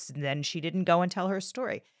 because then she didn't go and tell her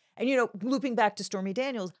story. And, looping back to Stormy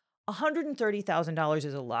Daniels, $130,000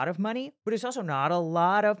 is a lot of money, but it's also not a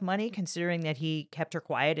lot of money considering that he kept her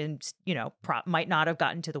quiet and, might not have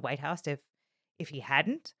gotten to the White House if he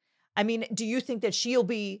hadn't. I mean, do you think that she'll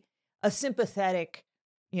be a sympathetic,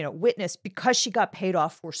 witness because she got paid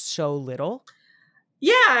off for so little?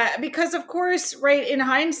 Yeah, because of course, right, in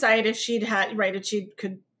hindsight, if she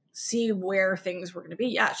could see where things were going to be,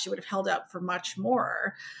 yeah, she would have held up for much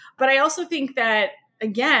more. But I also think that,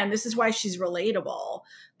 again, this is why she's relatable.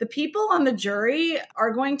 The people on the jury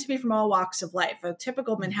are going to be from all walks of life. A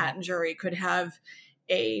typical Manhattan jury could have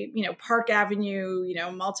a, Park Avenue,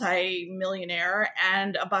 multi-millionaire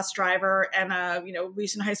and a bus driver and a,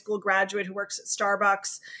 recent high school graduate who works at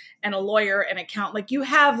Starbucks and a lawyer and accountant. Like, you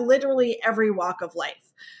have literally every walk of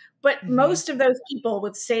life. But most of those people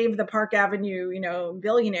would save the Park Avenue,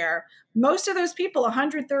 billionaire. Most of those people,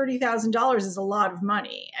 $130,000 is a lot of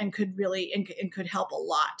money and could really and could help a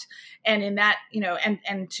lot. And in that,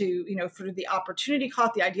 and to for the opportunity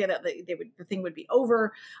cost, the idea that the thing would be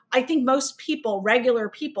over. I think most people, regular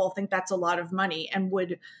people, think that's a lot of money and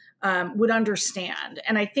would understand.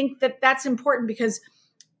 And I think that that's important because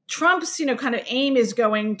Trump's kind of aim is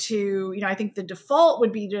going to I think the default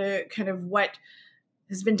would be to kind of what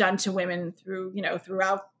has been done to women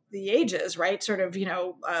throughout the ages, right? Sort of,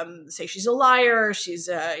 say she's a liar, she's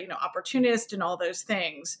a, opportunist and all those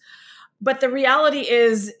things. But the reality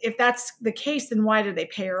is, if that's the case, then why did they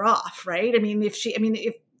pay her off, right? I mean,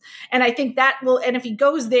 and I think that will, and if he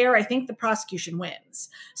goes there, I think the prosecution wins.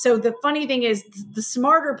 So the funny thing is, the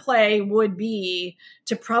smarter play would be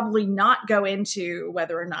to probably not go into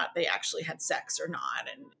whether or not they actually had sex or not.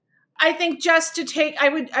 And I think I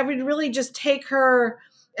would really just take her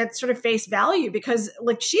at sort of face value, because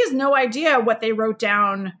like she has no idea what they wrote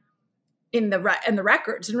down in the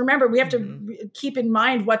records. And remember, we have to keep in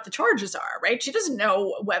mind what the charges are, right? She doesn't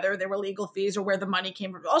know whether there were legal fees or where the money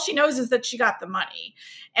came from. All she knows is that she got the money.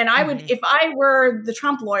 And I would, if I were the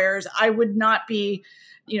Trump lawyers, I would not be,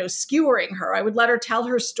 skewering her. I would let her tell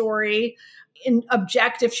her story, and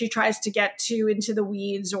object if she tries to get too into the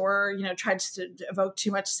weeds or, tries to evoke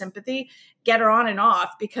too much sympathy, get her on and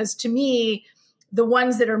off. Because to me, the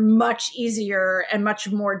ones that are much easier and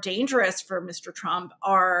much more dangerous for Mr. Trump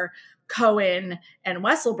are Cohen and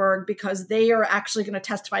Weisselberg, because they are actually going to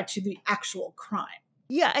testify to the actual crime.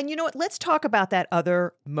 Yeah. And you know what? Let's talk about that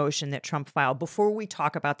other motion that Trump filed before we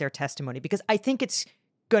talk about their testimony, because I think it's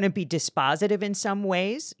going to be dispositive in some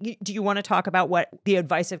ways. Do you want to talk about what the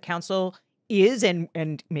advice of counsel is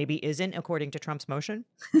and maybe isn't according to Trump's motion?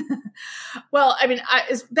 Well, I mean,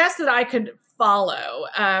 as best that I could follow,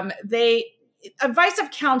 advice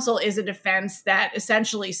of counsel is a defense that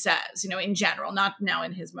essentially says, in general, not now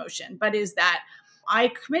in his motion, but is that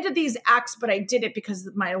I committed these acts, but I did it because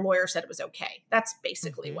my lawyer said it was okay. That's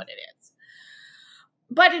basically what it is.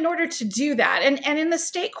 But in order to do that, and in the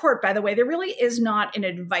state court, by the way, there really is not an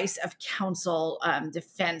advice of counsel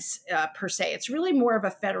defense per se. It's really more of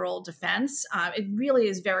a federal defense. It really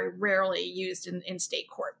is very rarely used in state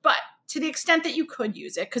court. But to the extent that you could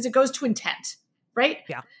use it, because it goes to intent, right?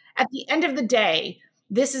 Yeah. At the end of the day,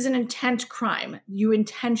 this is an intent crime. You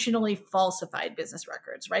intentionally falsified business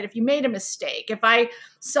records, right? If you made a mistake, if I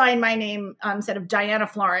signed my name instead of Diana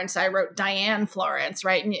Florence, I wrote Diane Florence,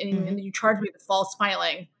 right? And you charged me with false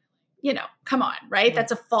filing, come on, right?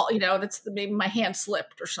 That's a fault, that's maybe my hand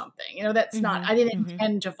slipped or something, that's not, I didn't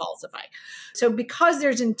intend to falsify. So because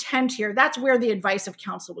there's intent here, that's where the advice of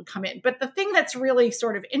counsel would come in. But the thing that's really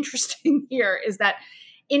sort of interesting here is that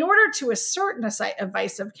in order to assert an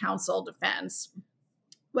advice of counsel defense,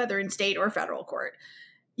 whether in state or federal court,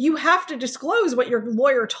 you have to disclose what your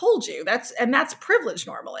lawyer told you. That's privilege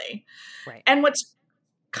normally. Right. And what's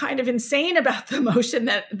kind of insane about the motion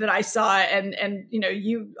that I saw, and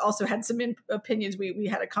you also had some opinions. We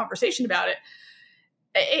had a conversation about it.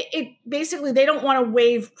 It basically, they don't want to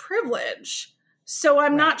waive privilege. So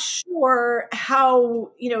I'm not sure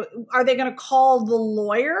how, are they going to call the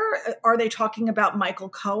lawyer? Are they talking about Michael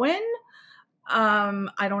Cohen?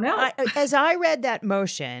 I don't know. As I read that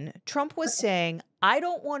motion, Trump was saying, I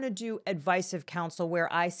don't want to do advice of counsel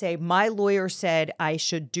where I say, my lawyer said I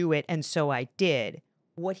should do it, and so I did.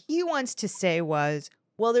 What he wants to say was,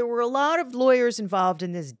 well, there were a lot of lawyers involved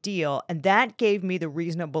in this deal, and that gave me the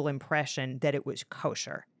reasonable impression that it was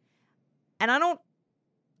kosher. And I don't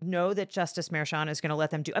know that Justice Merchan is going to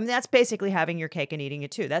let them do. I mean, that's basically having your cake and eating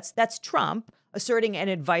it too. That's Trump asserting an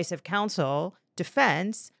advice of counsel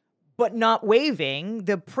defense, but not waiving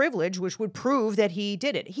the privilege, which would prove that he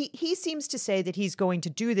did it. He seems to say that he's going to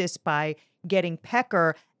do this by getting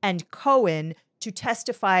Pecker and Cohen to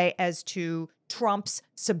testify as to Trump's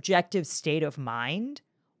subjective state of mind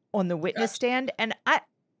on the witness stand. And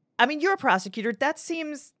I mean, you're a prosecutor. That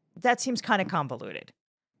seems kind of convoluted.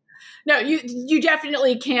 No, you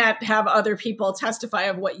definitely can't have other people testify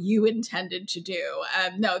of what you intended to do.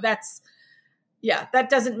 No, that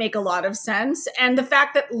doesn't make a lot of sense. And the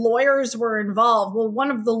fact that lawyers were involved, well,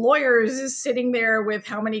 one of the lawyers is sitting there with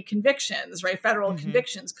how many convictions, right? Federal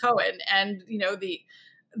convictions, Cohen. And,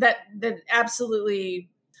 that absolutely,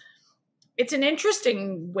 it's an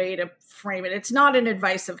interesting way to frame it. It's not an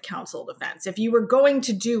advice of counsel defense. If you were going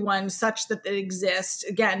to do one such that it exists,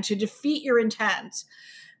 again, to defeat your intent,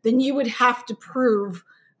 then you would have to prove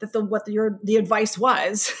that the advice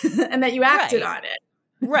was and that you acted on it.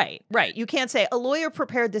 Right. You can't say a lawyer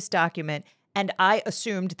prepared this document and I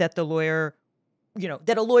assumed that the lawyer,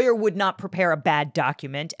 that a lawyer would not prepare a bad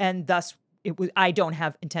document and thus I don't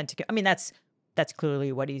have intent to. I mean, that's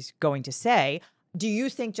clearly what he's going to say. Do you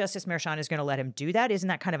think Justice Merchan is going to let him do that? Isn't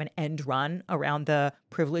that kind of an end run around the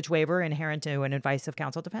privilege waiver inherent to an advice of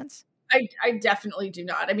counsel defense? I definitely do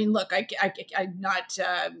not. I mean, look, I'm not,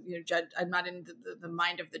 judge. I'm not in the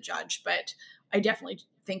mind of the judge, but I definitely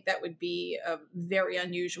think that would be a very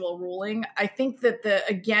unusual ruling. I think that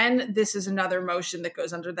this is another motion that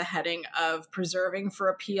goes under the heading of preserving for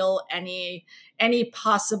appeal any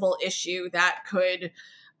possible issue that could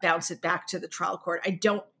bounce it back to the trial court. I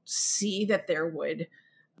don't see that there would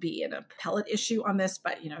be an appellate issue on this,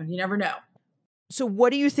 but you never know. So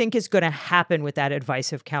what do you think is going to happen with that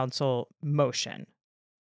advice of counsel motion?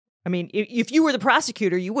 I mean, if you were the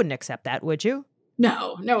prosecutor, you wouldn't accept that, would you?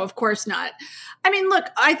 No, of course not. I mean, look,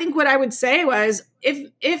 I think what I would say was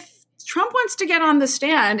if Trump wants to get on the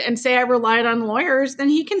stand and say I relied on lawyers, then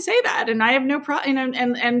he can say that. And I have no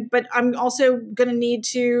problem, but I'm also going to need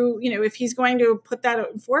to, if he's going to put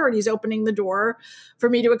that forward, he's opening the door for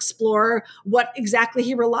me to explore what exactly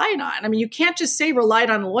he relied on. I mean, you can't just say relied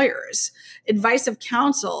on lawyers. Advice of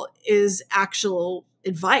counsel is actual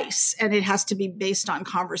advice and it has to be based on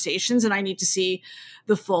conversations, and I need to see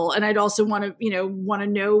the full. And I'd also want to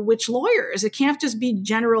know which lawyers. It can't just be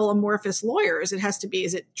general amorphous lawyers. It has to be,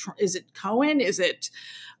 is it Cohen? Is it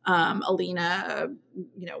Alina,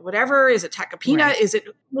 whatever? Is it Tacopina? Right. Is it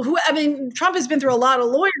Trump has been through a lot of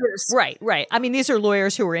lawyers. Right. I mean, these are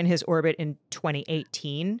lawyers who were in his orbit in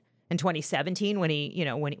 2018 and 2017 when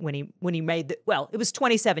he made it was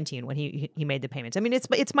 2017 when he made the payments. I mean,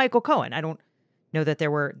 it's Michael Cohen. I don't know that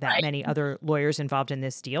there were that many other lawyers involved in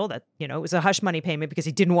this deal. That, it was a hush money payment because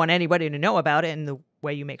he didn't want anybody to know about it. And the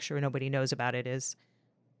way you make sure nobody knows about it is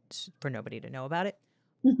for nobody to know about it.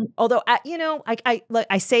 Mm-hmm. Although,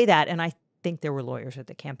 I say that, and I think there were lawyers at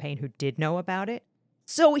the campaign who did know about it.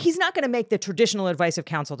 So he's not going to make the traditional advice of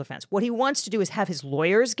counsel defense. What he wants to do is have his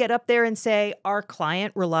lawyers get up there and say, our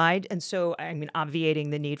client relied. And so, obviating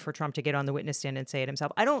the need for Trump to get on the witness stand and say it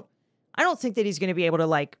himself. I don't think that he's going to be able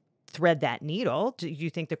to thread that needle. Do you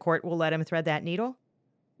think the court will let him thread that needle?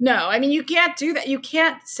 No, you can't do that. You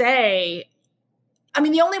can't say,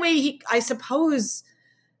 the only way I suppose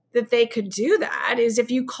that they could do that is if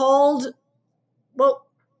you called, well,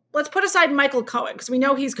 let's put aside Michael Cohen because we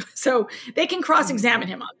know so they can cross-examine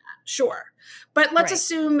him on that. Sure. But let's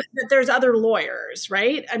assume that there's other lawyers,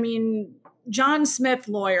 right? John Smith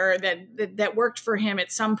lawyer that worked for him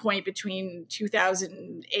at some point between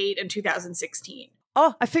 2008 and 2016.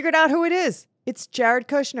 Oh, I figured out who it is. It's Jared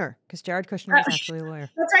Kushner, because Jared Kushner is actually a lawyer.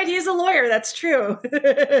 That's right. He is a lawyer. That's true.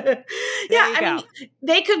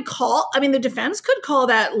 They could call, the defense could call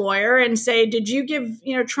that lawyer and say, did you give,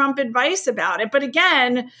 Trump advice about it? But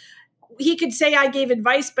again, he could say I gave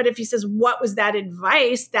advice, but if he says, what was that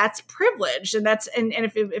advice? That's privileged. And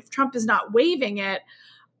if Trump is not waiving it,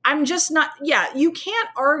 I'm just not, yeah, you can't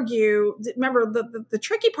argue. Remember, the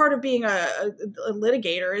tricky part of being a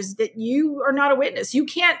litigator is that you are not a witness. You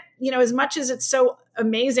can't, as much as it's so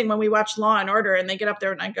amazing when we watch Law and Order and they get up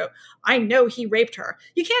there and I go, I know he raped her.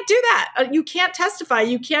 You can't do that. You can't testify.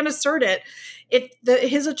 You can't assert it. If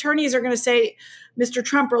his attorneys are going to say, Mr.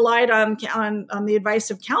 Trump relied on the advice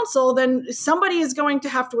of counsel, then somebody is going to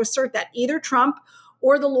have to assert that, either Trump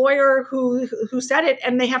or the lawyer who said it,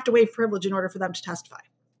 and they have to waive privilege in order for them to testify.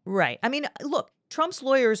 Right. I mean, look, Trump's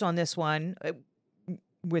lawyers on this one,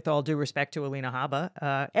 with all due respect to Alina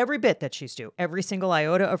Habba, every bit that she's due, every single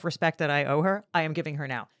iota of respect that I owe her, I am giving her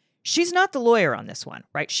now. She's not the lawyer on this one,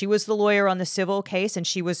 right? She was the lawyer on the civil case, and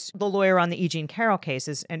she was the lawyer on the E. Jean Carroll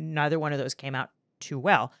cases, and neither one of those came out too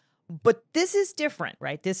well. But this is different,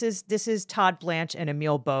 right? This is Todd Blanche and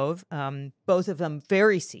Emile Bove, both of them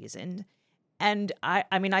very seasoned. And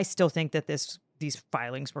I mean, I still think that these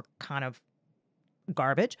filings were kind of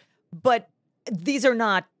garbage, but these are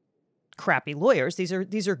not crappy lawyers. These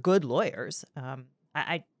are good lawyers.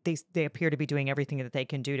 They appear to be doing everything that they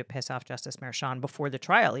can do to piss off Justice Merchan before the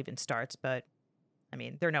trial even starts. But I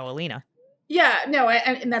mean, they're no Alina. Yeah, no,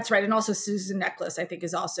 and that's right. And also Susan Necklace, I think,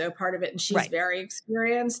 is also part of it, and she's right. very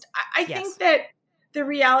experienced. I think that the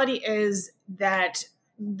reality is that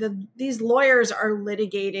these lawyers are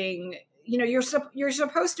litigating. You're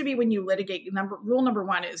supposed to be, when you litigate, rule number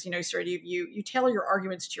one is, sort of you tailor your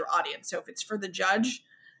arguments to your audience. So if it's for the judge,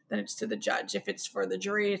 then it's to the judge. If it's for the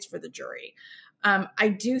jury, it's for the jury. I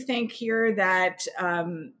do think here that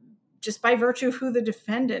just by virtue of who the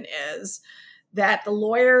defendant is, that the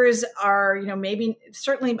lawyers are, maybe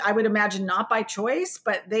certainly I would imagine not by choice,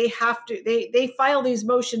 but they have to, they file these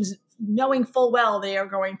motions knowing full well they are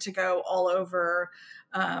going to go all over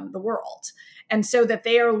the world. And so that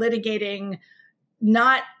they are litigating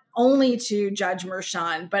not only to Judge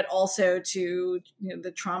Merchan, but also to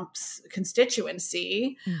the Trump's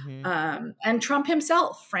constituency, and Trump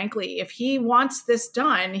himself, frankly. If he wants this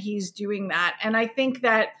done, he's doing that. And I think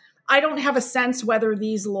that I don't have a sense whether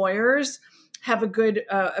these lawyers have a good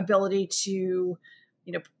ability to,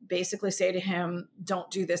 basically say to him,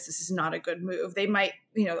 don't do this. This is not a good move. They might,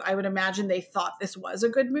 I would imagine they thought this was a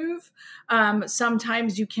good move.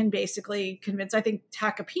 Sometimes you can basically convince, I think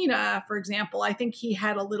Tacopina, for example, I think he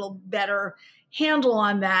had a little better handle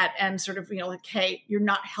on that and sort of, like, hey, you're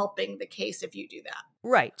not helping the case if you do that.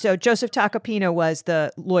 Right. So Joseph Tacopina was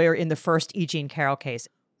the lawyer in the first E. Jean Carroll case,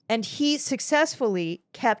 and he successfully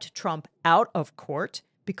kept Trump out of court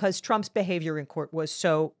because Trump's behavior in court was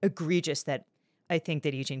so egregious that I think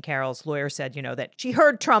that E. Jean Carroll's lawyer said, that she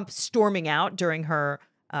heard Trump storming out during her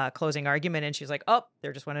closing argument, and she's like, "Oh,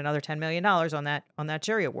 there just went another $10 million on that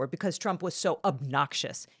jury award," because Trump was so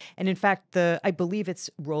obnoxious. And in fact, I believe it's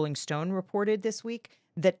Rolling Stone reported this week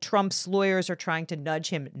that Trump's lawyers are trying to nudge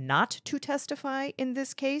him not to testify in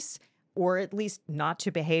this case, or at least not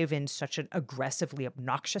to behave in such an aggressively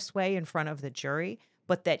obnoxious way in front of the jury,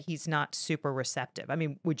 but that he's not super receptive. I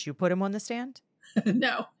mean, would you put him on the stand?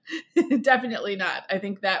 No, definitely not. I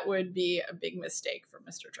think that would be a big mistake for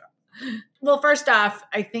Mr. Trump. Well, first off,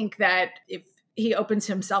 I think that if he opens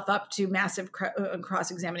himself up to massive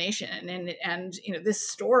cross-examination, and this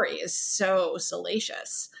story is so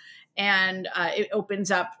salacious, and it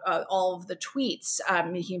opens up all of the tweets.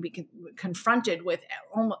 He can be confronted with.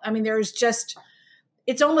 There's just,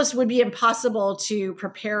 it's almost would be impossible to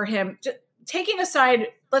prepare him. Taking aside,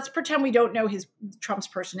 let's pretend we don't know Trump's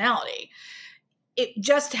personality.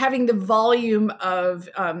 Just having the volume of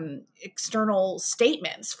external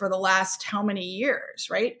statements for the last how many years,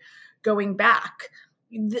 right? Going back,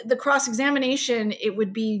 the cross-examination, it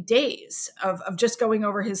would be days of just going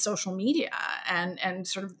over his social media and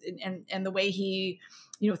sort of and the way he,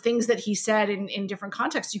 things that he said in different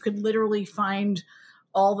contexts. You could literally find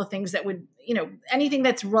all the things that would, anything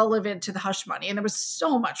that's relevant to the hush money. And there was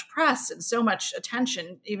so much press and so much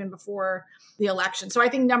attention even before the election. So I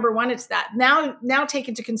think number one, it's that. Now take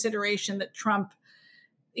into consideration that Trump,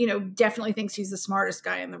 definitely thinks he's the smartest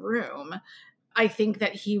guy in the room. I think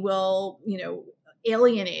that he will,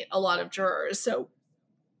 alienate a lot of jurors. So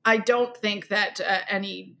I don't think that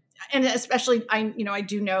and especially I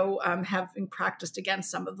do know, having practiced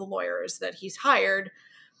against some of the lawyers that he's hired,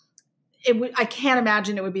 I can't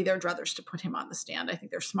imagine it would be their druthers to put him on the stand. I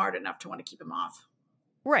think they're smart enough to want to keep him off.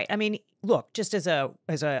 Right. I mean, look, just as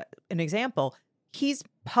an example, he's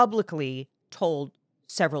publicly told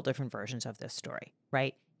several different versions of this story,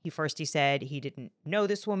 right? He said he didn't know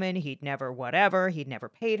this woman. He'd never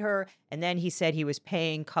paid her. And then he said he was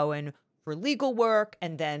paying Cohen for legal work.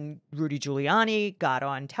 And then Rudy Giuliani got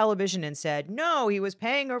on television and said, no, he was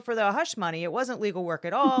paying her for the hush money. It wasn't legal work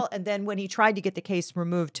at all. And then when he tried to get the case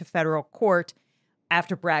removed to federal court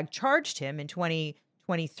after Bragg charged him in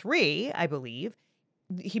 2023, I believe,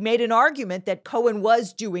 he made an argument that Cohen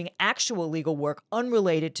was doing actual legal work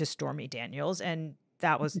unrelated to Stormy Daniels. And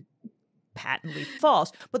that was patently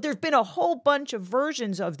false. But there's been a whole bunch of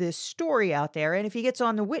versions of this story out there. And if he gets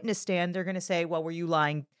on the witness stand, they're going to say, well, were you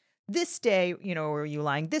lying this day? Or were you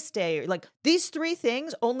lying this day? Like these three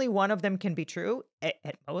things, only one of them can be true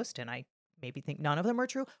at most. And I maybe think none of them are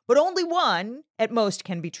true, but only one at most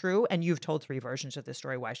can be true. And you've told three versions of this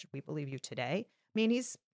story. Why should we believe you today? I mean,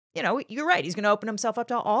 he's, you're right. He's going to open himself up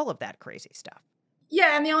to all of that crazy stuff.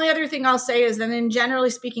 Yeah, and the only other thing I'll say is then, in generally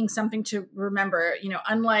speaking, something to remember,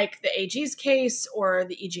 unlike the AG's case or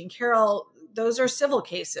the E. Jean Carroll, those are civil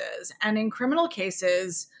cases. And in criminal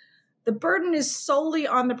cases, the burden is solely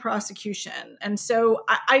on the prosecution. And so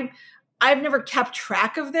I've never kept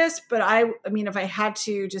track of this, but I mean, if I had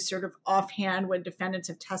to just sort of offhand when defendants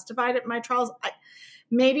have testified at my trials,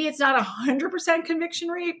 maybe it's not 100% conviction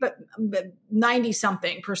rate, but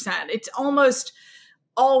 90-something%. It's almost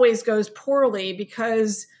always goes poorly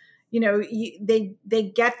because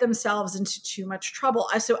they get themselves into too much trouble.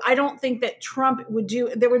 So I don't think that Trump would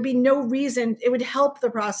there would be no reason. It would help the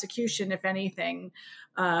prosecution, if anything,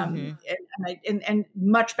 and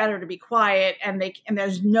much better to be quiet. And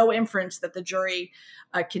there's no inference that the jury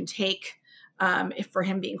can take if for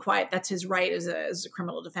him being quiet. That's his right as a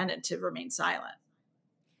criminal defendant to remain silent.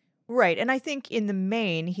 Right. And I think in the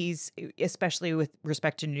main, he's, especially with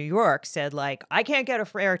respect to New York, said like, I can't get a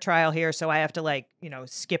fair trial here, so I have to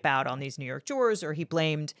skip out on these New York jurors. Or he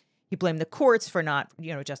blamed the courts for not,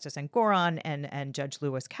 Justice Engoron and Judge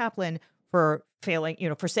Lewis Kaplan for failing,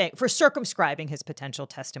 for circumscribing his potential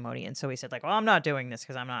testimony. And so he said like, well, I'm not doing this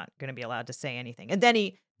because I'm not going to be allowed to say anything. And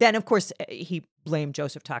then of course he blamed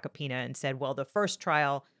Joseph Tacopina and said, well, the first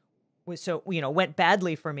trial was went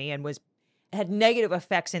badly for me and had negative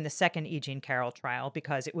effects in the second E. Jean Carroll trial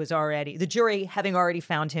because it was the jury having already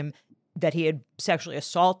found him that he had sexually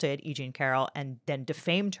assaulted E. Jean Carroll and then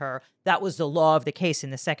defamed her. That was the law of the case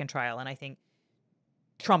in the second trial. And I think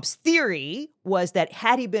Trump's theory was that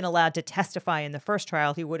had he been allowed to testify in the first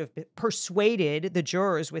trial, he would have persuaded the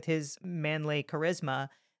jurors with his manly charisma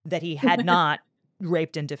that he had not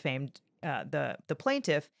raped and defamed the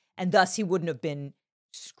plaintiff. And thus he wouldn't have been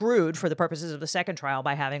screwed for the purposes of the second trial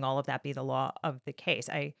by having all of that be the law of the case.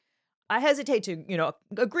 I hesitate to,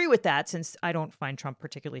 agree with that since I don't find Trump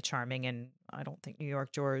particularly charming and I don't think New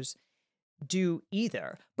York jurors do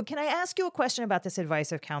either. But can I ask you a question about this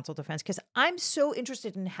advice of counsel defense? Because I'm so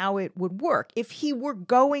interested in how it would work if he were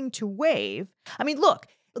going to waive. I mean, look,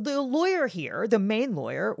 the lawyer here, the main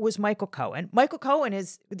lawyer, was Michael Cohen. Michael Cohen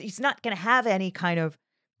he's not going to have any kind of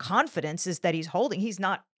confidences that he's holding. He's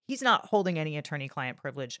not holding any attorney-client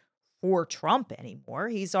privilege for Trump anymore.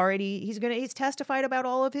 He's testified about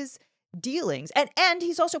all of his dealings. And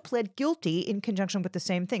he's also pled guilty in conjunction with the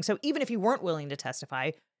same thing. So even if he weren't willing to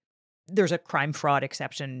testify, there's a crime fraud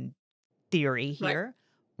exception theory here.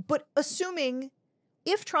 Right. But assuming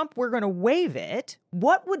if Trump were going to waive it,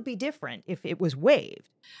 what would be different if it was waived?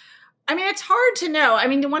 I mean, it's hard to know. I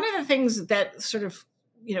mean, one of the things that sort of,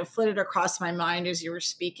 flitted across my mind as you were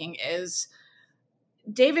speaking is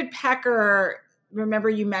David Pecker, remember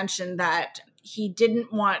you mentioned that he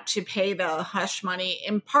didn't want to pay the hush money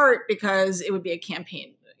in part because it would be a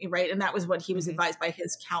campaign, right? And that was what he was advised by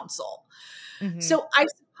his counsel. Mm-hmm. So I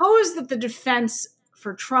suppose that the defense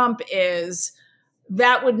for Trump is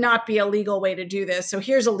that would not be a legal way to do this. So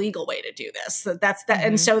here's a legal way to do this. So that's that. Mm-hmm.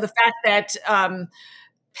 And so the fact that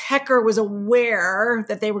Pecker was aware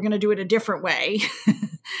that they were going to do it a different way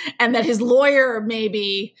and that his lawyer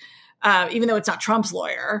maybe even though it's not Trump's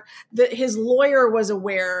lawyer, that his lawyer was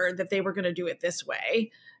aware that they were going to do it this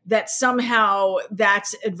way, that somehow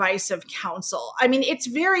that's advice of counsel. I mean, it's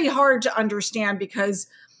very hard to understand because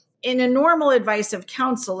in a normal advice of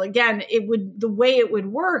counsel, again, the way it would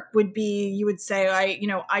work would be, you would say,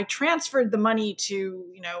 I transferred the money to,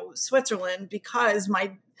 Switzerland because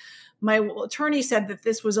my attorney said that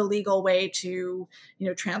this was a legal way to,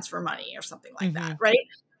 transfer money or something like that. Right.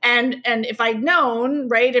 And if I'd known,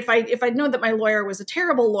 right, if I'd known that my lawyer was a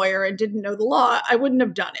terrible lawyer and didn't know the law, I wouldn't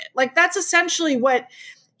have done it. Like, that's essentially what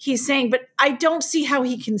he's saying. But I don't see how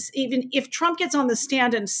he can, even if Trump gets on the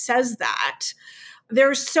stand and says that,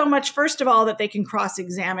 there's so much, first of all, that they can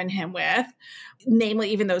cross-examine him with, namely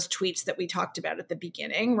even those tweets that we talked about at the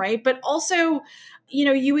beginning, right? But also,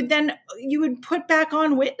 you would put back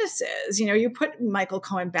on witnesses, you put Michael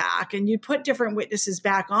Cohen back and you put different witnesses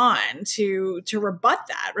back on to rebut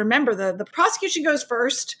that. Remember, the prosecution goes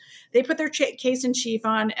first. They put their case in chief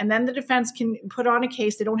on, and then the defense can put on a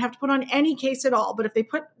case. They don't have to put on any case at all. But if they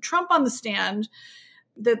put Trump on the stand,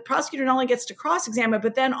 the prosecutor not only gets to cross-examine,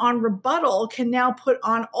 but then on rebuttal can now put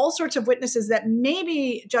on all sorts of witnesses that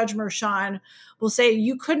maybe Judge Merchan will say,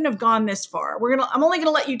 you couldn't have gone this far. I'm only going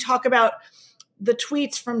to let you talk about the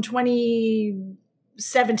tweets from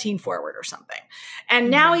 2017 forward or something. And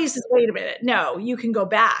now he says, wait a minute, no, you can go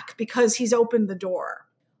back because he's opened the door.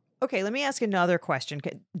 Okay, let me ask another question,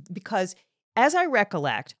 because as I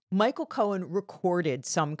recollect, Michael Cohen recorded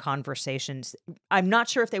some conversations. I'm not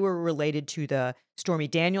sure if they were related to the Stormy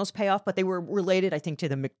Daniels payoff, but they were related, I think, to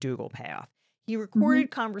the McDougal payoff. He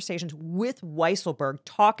recorded conversations with Weisselberg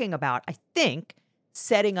talking about, I think,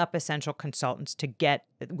 setting up Essential Consultants to get,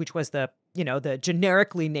 which was the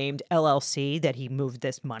generically named LLC that he moved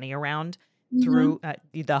this money around through the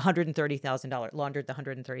 $130,000, laundered the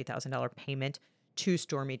 $130,000 payment to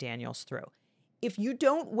Stormy Daniels through. If you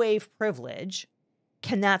don't waive privilege,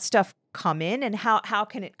 can that stuff come in, and how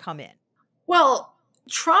can it come in? Well,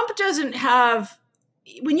 Trump doesn't have,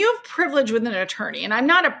 when you have privilege with an attorney, and I'm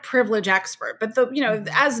not a privilege expert, but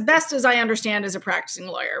as best as I understand as a practicing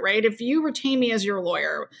lawyer, right? If you retain me as your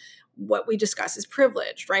lawyer, what we discuss is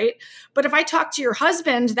privileged, right? But if I talk to your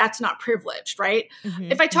husband, that's not privileged, right?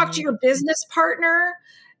 If I talk to your business partner,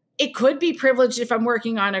 it could be privileged if I'm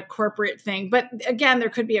working on a corporate thing. But again, there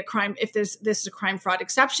could be a crime if this is a crime fraud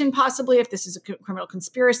exception, possibly if this is a criminal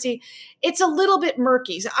conspiracy. It's a little bit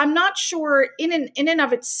murky. So I'm not sure in and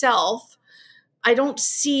of itself. I don't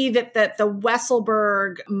see that the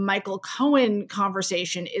Weisselberg Michael Cohen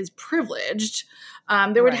conversation is privileged.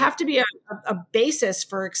 There would have to be a basis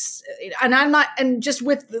for, and just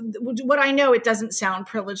with what I know, it doesn't sound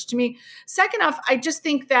privileged to me. Second off, I just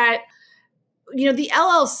think that, the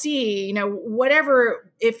LLC, whatever,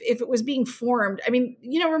 if it was being formed, I mean,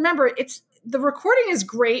 remember, the recording is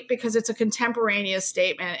great because it's a contemporaneous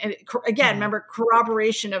statement. And remember,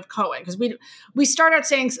 corroboration of Cohen, because we start out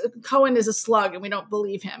saying Cohen is a slug and we don't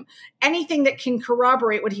believe him. Anything that can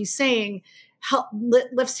corroborate what he's saying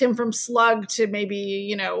lifts him from slug to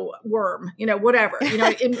maybe, worm, whatever,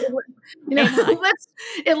 it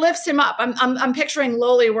lifts him up. I'm picturing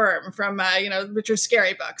lowly worm from, Richard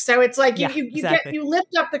Scarry book. So it's like you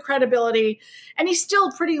lift up the credibility, and he's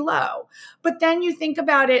still pretty low. But then you think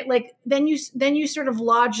about it, like, then you sort of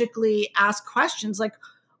logically ask questions like,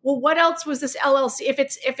 well, what else was this LLC? If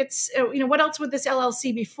it's what else would this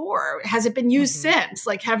LLC be for? Has it been used since?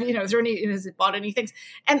 Like, is there any? Has it bought any things?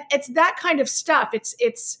 And it's that kind of stuff.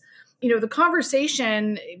 It's the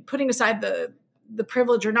conversation, putting aside the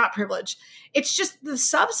privilege or not privilege. It's just the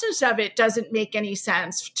substance of it doesn't make any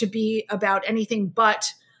sense to be about anything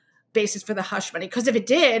but basis for the hush money. Because if it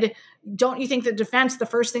did, don't you think the defense, the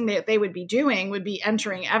first thing that they would be doing would be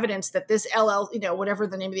entering evidence that this whatever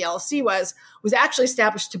the name of the LLC was actually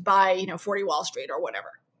established to buy, 40 Wall Street or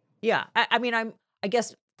whatever. Yeah. I mean, I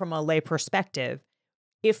guess from a lay perspective,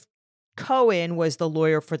 if Cohen was the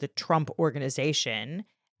lawyer for the Trump organization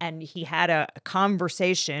and he had a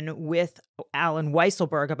conversation with Alan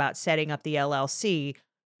Weisselberg about setting up the LLC,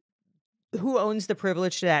 who owns the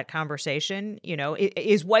privilege to that conversation?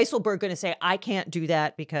 Is Weisselberg going to say, I can't do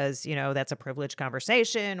that because, that's a privileged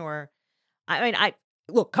conversation? Or,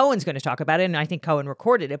 look, Cohen's going to talk about it, and I think Cohen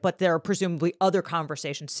recorded it, but there are presumably other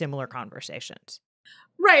conversations, similar conversations.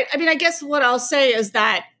 Right. I mean, I guess what I'll say is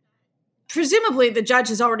that presumably the judge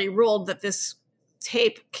has already ruled that this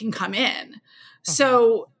tape can come in.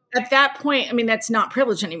 So at that point, I mean, that's not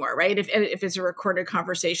privileged anymore, right? If it's a recorded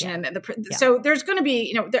conversation. So there's going to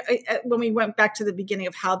be, when we went back to the beginning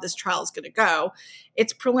of how this trial is going to go,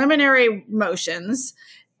 it's preliminary motions,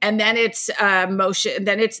 and then it's motion,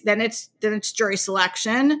 then it's jury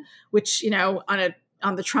selection, which,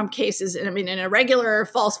 on the Trump cases, I mean, in a regular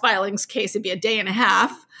false filings case, it'd be a day and a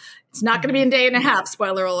half. It's not going to be a day and a half,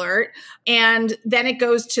 spoiler alert. And then it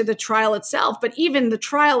goes to the trial itself. But even the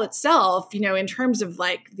trial itself, in terms of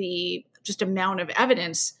like the just amount of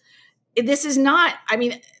evidence, this is not a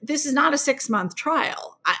 6-month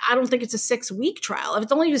trial. I don't think it's a 6-week trial. If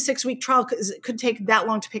it's only a 6-week trial, it could take that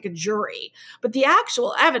long to pick a jury. But the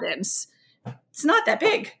actual evidence, it's not that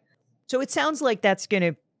big. So it sounds like that's going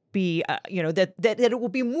to be, that it will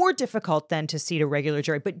be more difficult than to seat a regular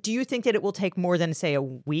jury. But do you think that it will take more than, say, a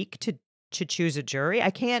week to choose a jury? I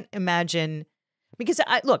can't imagine, because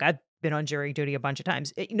I've been on jury duty a bunch of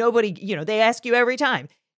times. Nobody, they ask you every time,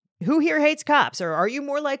 who here hates cops? Or are you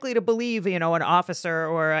more likely to believe, an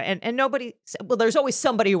officer and nobody, well, there's always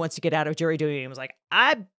somebody who wants to get out of jury duty and was like,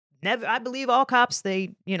 I believe all cops,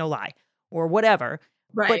 they, lie or whatever.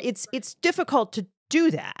 Right. But it's difficult to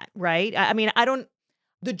do that, right? I mean,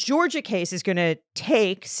 the Georgia case is going to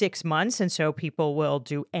take 6 months, and so people will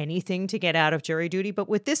do anything to get out of jury duty. But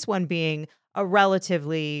with this one being a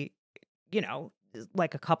relatively,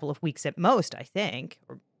 like a couple of weeks at most, I think,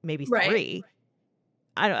 or maybe 3.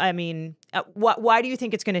 Why do you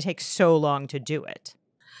think it's going to take so long to do it?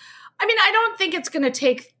 I mean, I don't think it's going to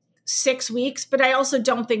take 6 weeks, but I also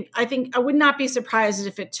I think I would not be surprised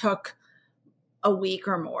if it took a week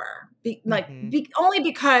or more. Only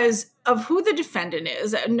because of who the defendant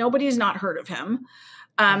is. Nobody's not heard of him.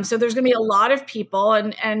 So there's going to be a lot of people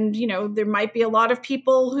and, there might be a lot of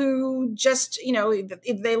people who just,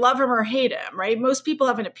 if they love him or hate him, right? Most people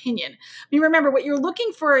have an opinion. I mean, remember what you're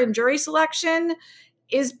looking for in jury selection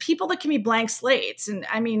is people that can be blank slates. And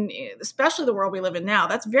I mean, especially the world we live in now,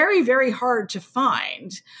 that's very, very hard to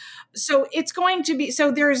find. So it's going to be,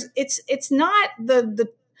 it's not the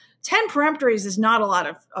 10 peremptories is not a lot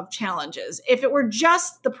of challenges. If it were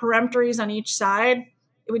just the peremptories on each side,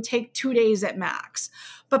 it would take 2 days at max.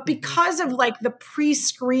 But because of like the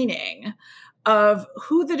pre-screening of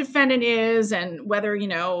who the defendant is and whether,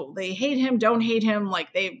 they hate him, don't hate him,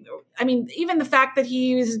 even the fact that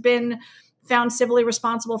he has been found civilly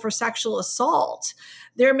responsible for sexual assault,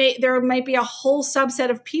 there might be a whole subset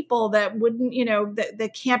of people that wouldn't,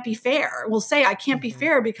 that can't be fair. Will say, I can't be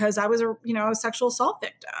fair because I was a sexual assault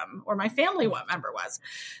victim or my family member was.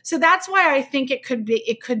 So that's why I think it could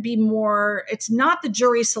be more, it's not the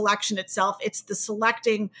jury selection itself. It's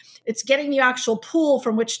it's getting the actual pool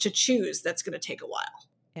from which to choose. That's going to take a while.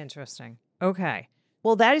 Interesting. Okay.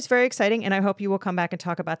 Well, that is very exciting, and I hope you will come back and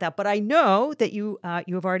talk about that. But I know that you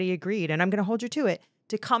have already agreed, and I'm going to hold you to it,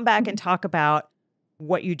 to come back and talk about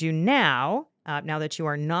what you do now, now that you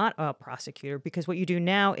are not a prosecutor, because what you do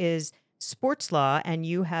now is sports law, and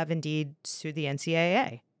you have indeed sued the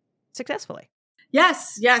NCAA successfully.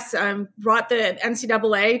 Yes. Brought the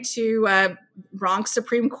NCAA to Bronx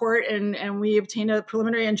Supreme Court, and we obtained a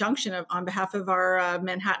preliminary injunction on behalf of our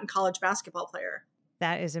Manhattan College basketball player.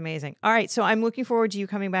 That is amazing. All right. So I'm looking forward to you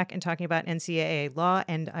coming back and talking about NCAA law.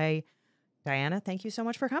 And Diana, thank you so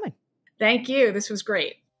much for coming. Thank you. This was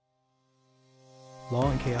great. Law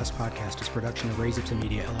and Chaos Podcast is a production of Raise Ipsa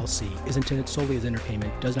Media, LLC, is intended solely as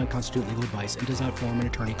entertainment, does not constitute legal advice, and does not form an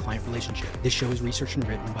attorney-client relationship. This show is researched and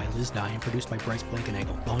written by Liz Dye and produced by Bryce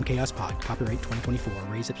Blankenagel. Law and Chaos Pod, copyright 2024,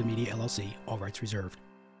 Raise Ipsa Media, LLC, all rights reserved.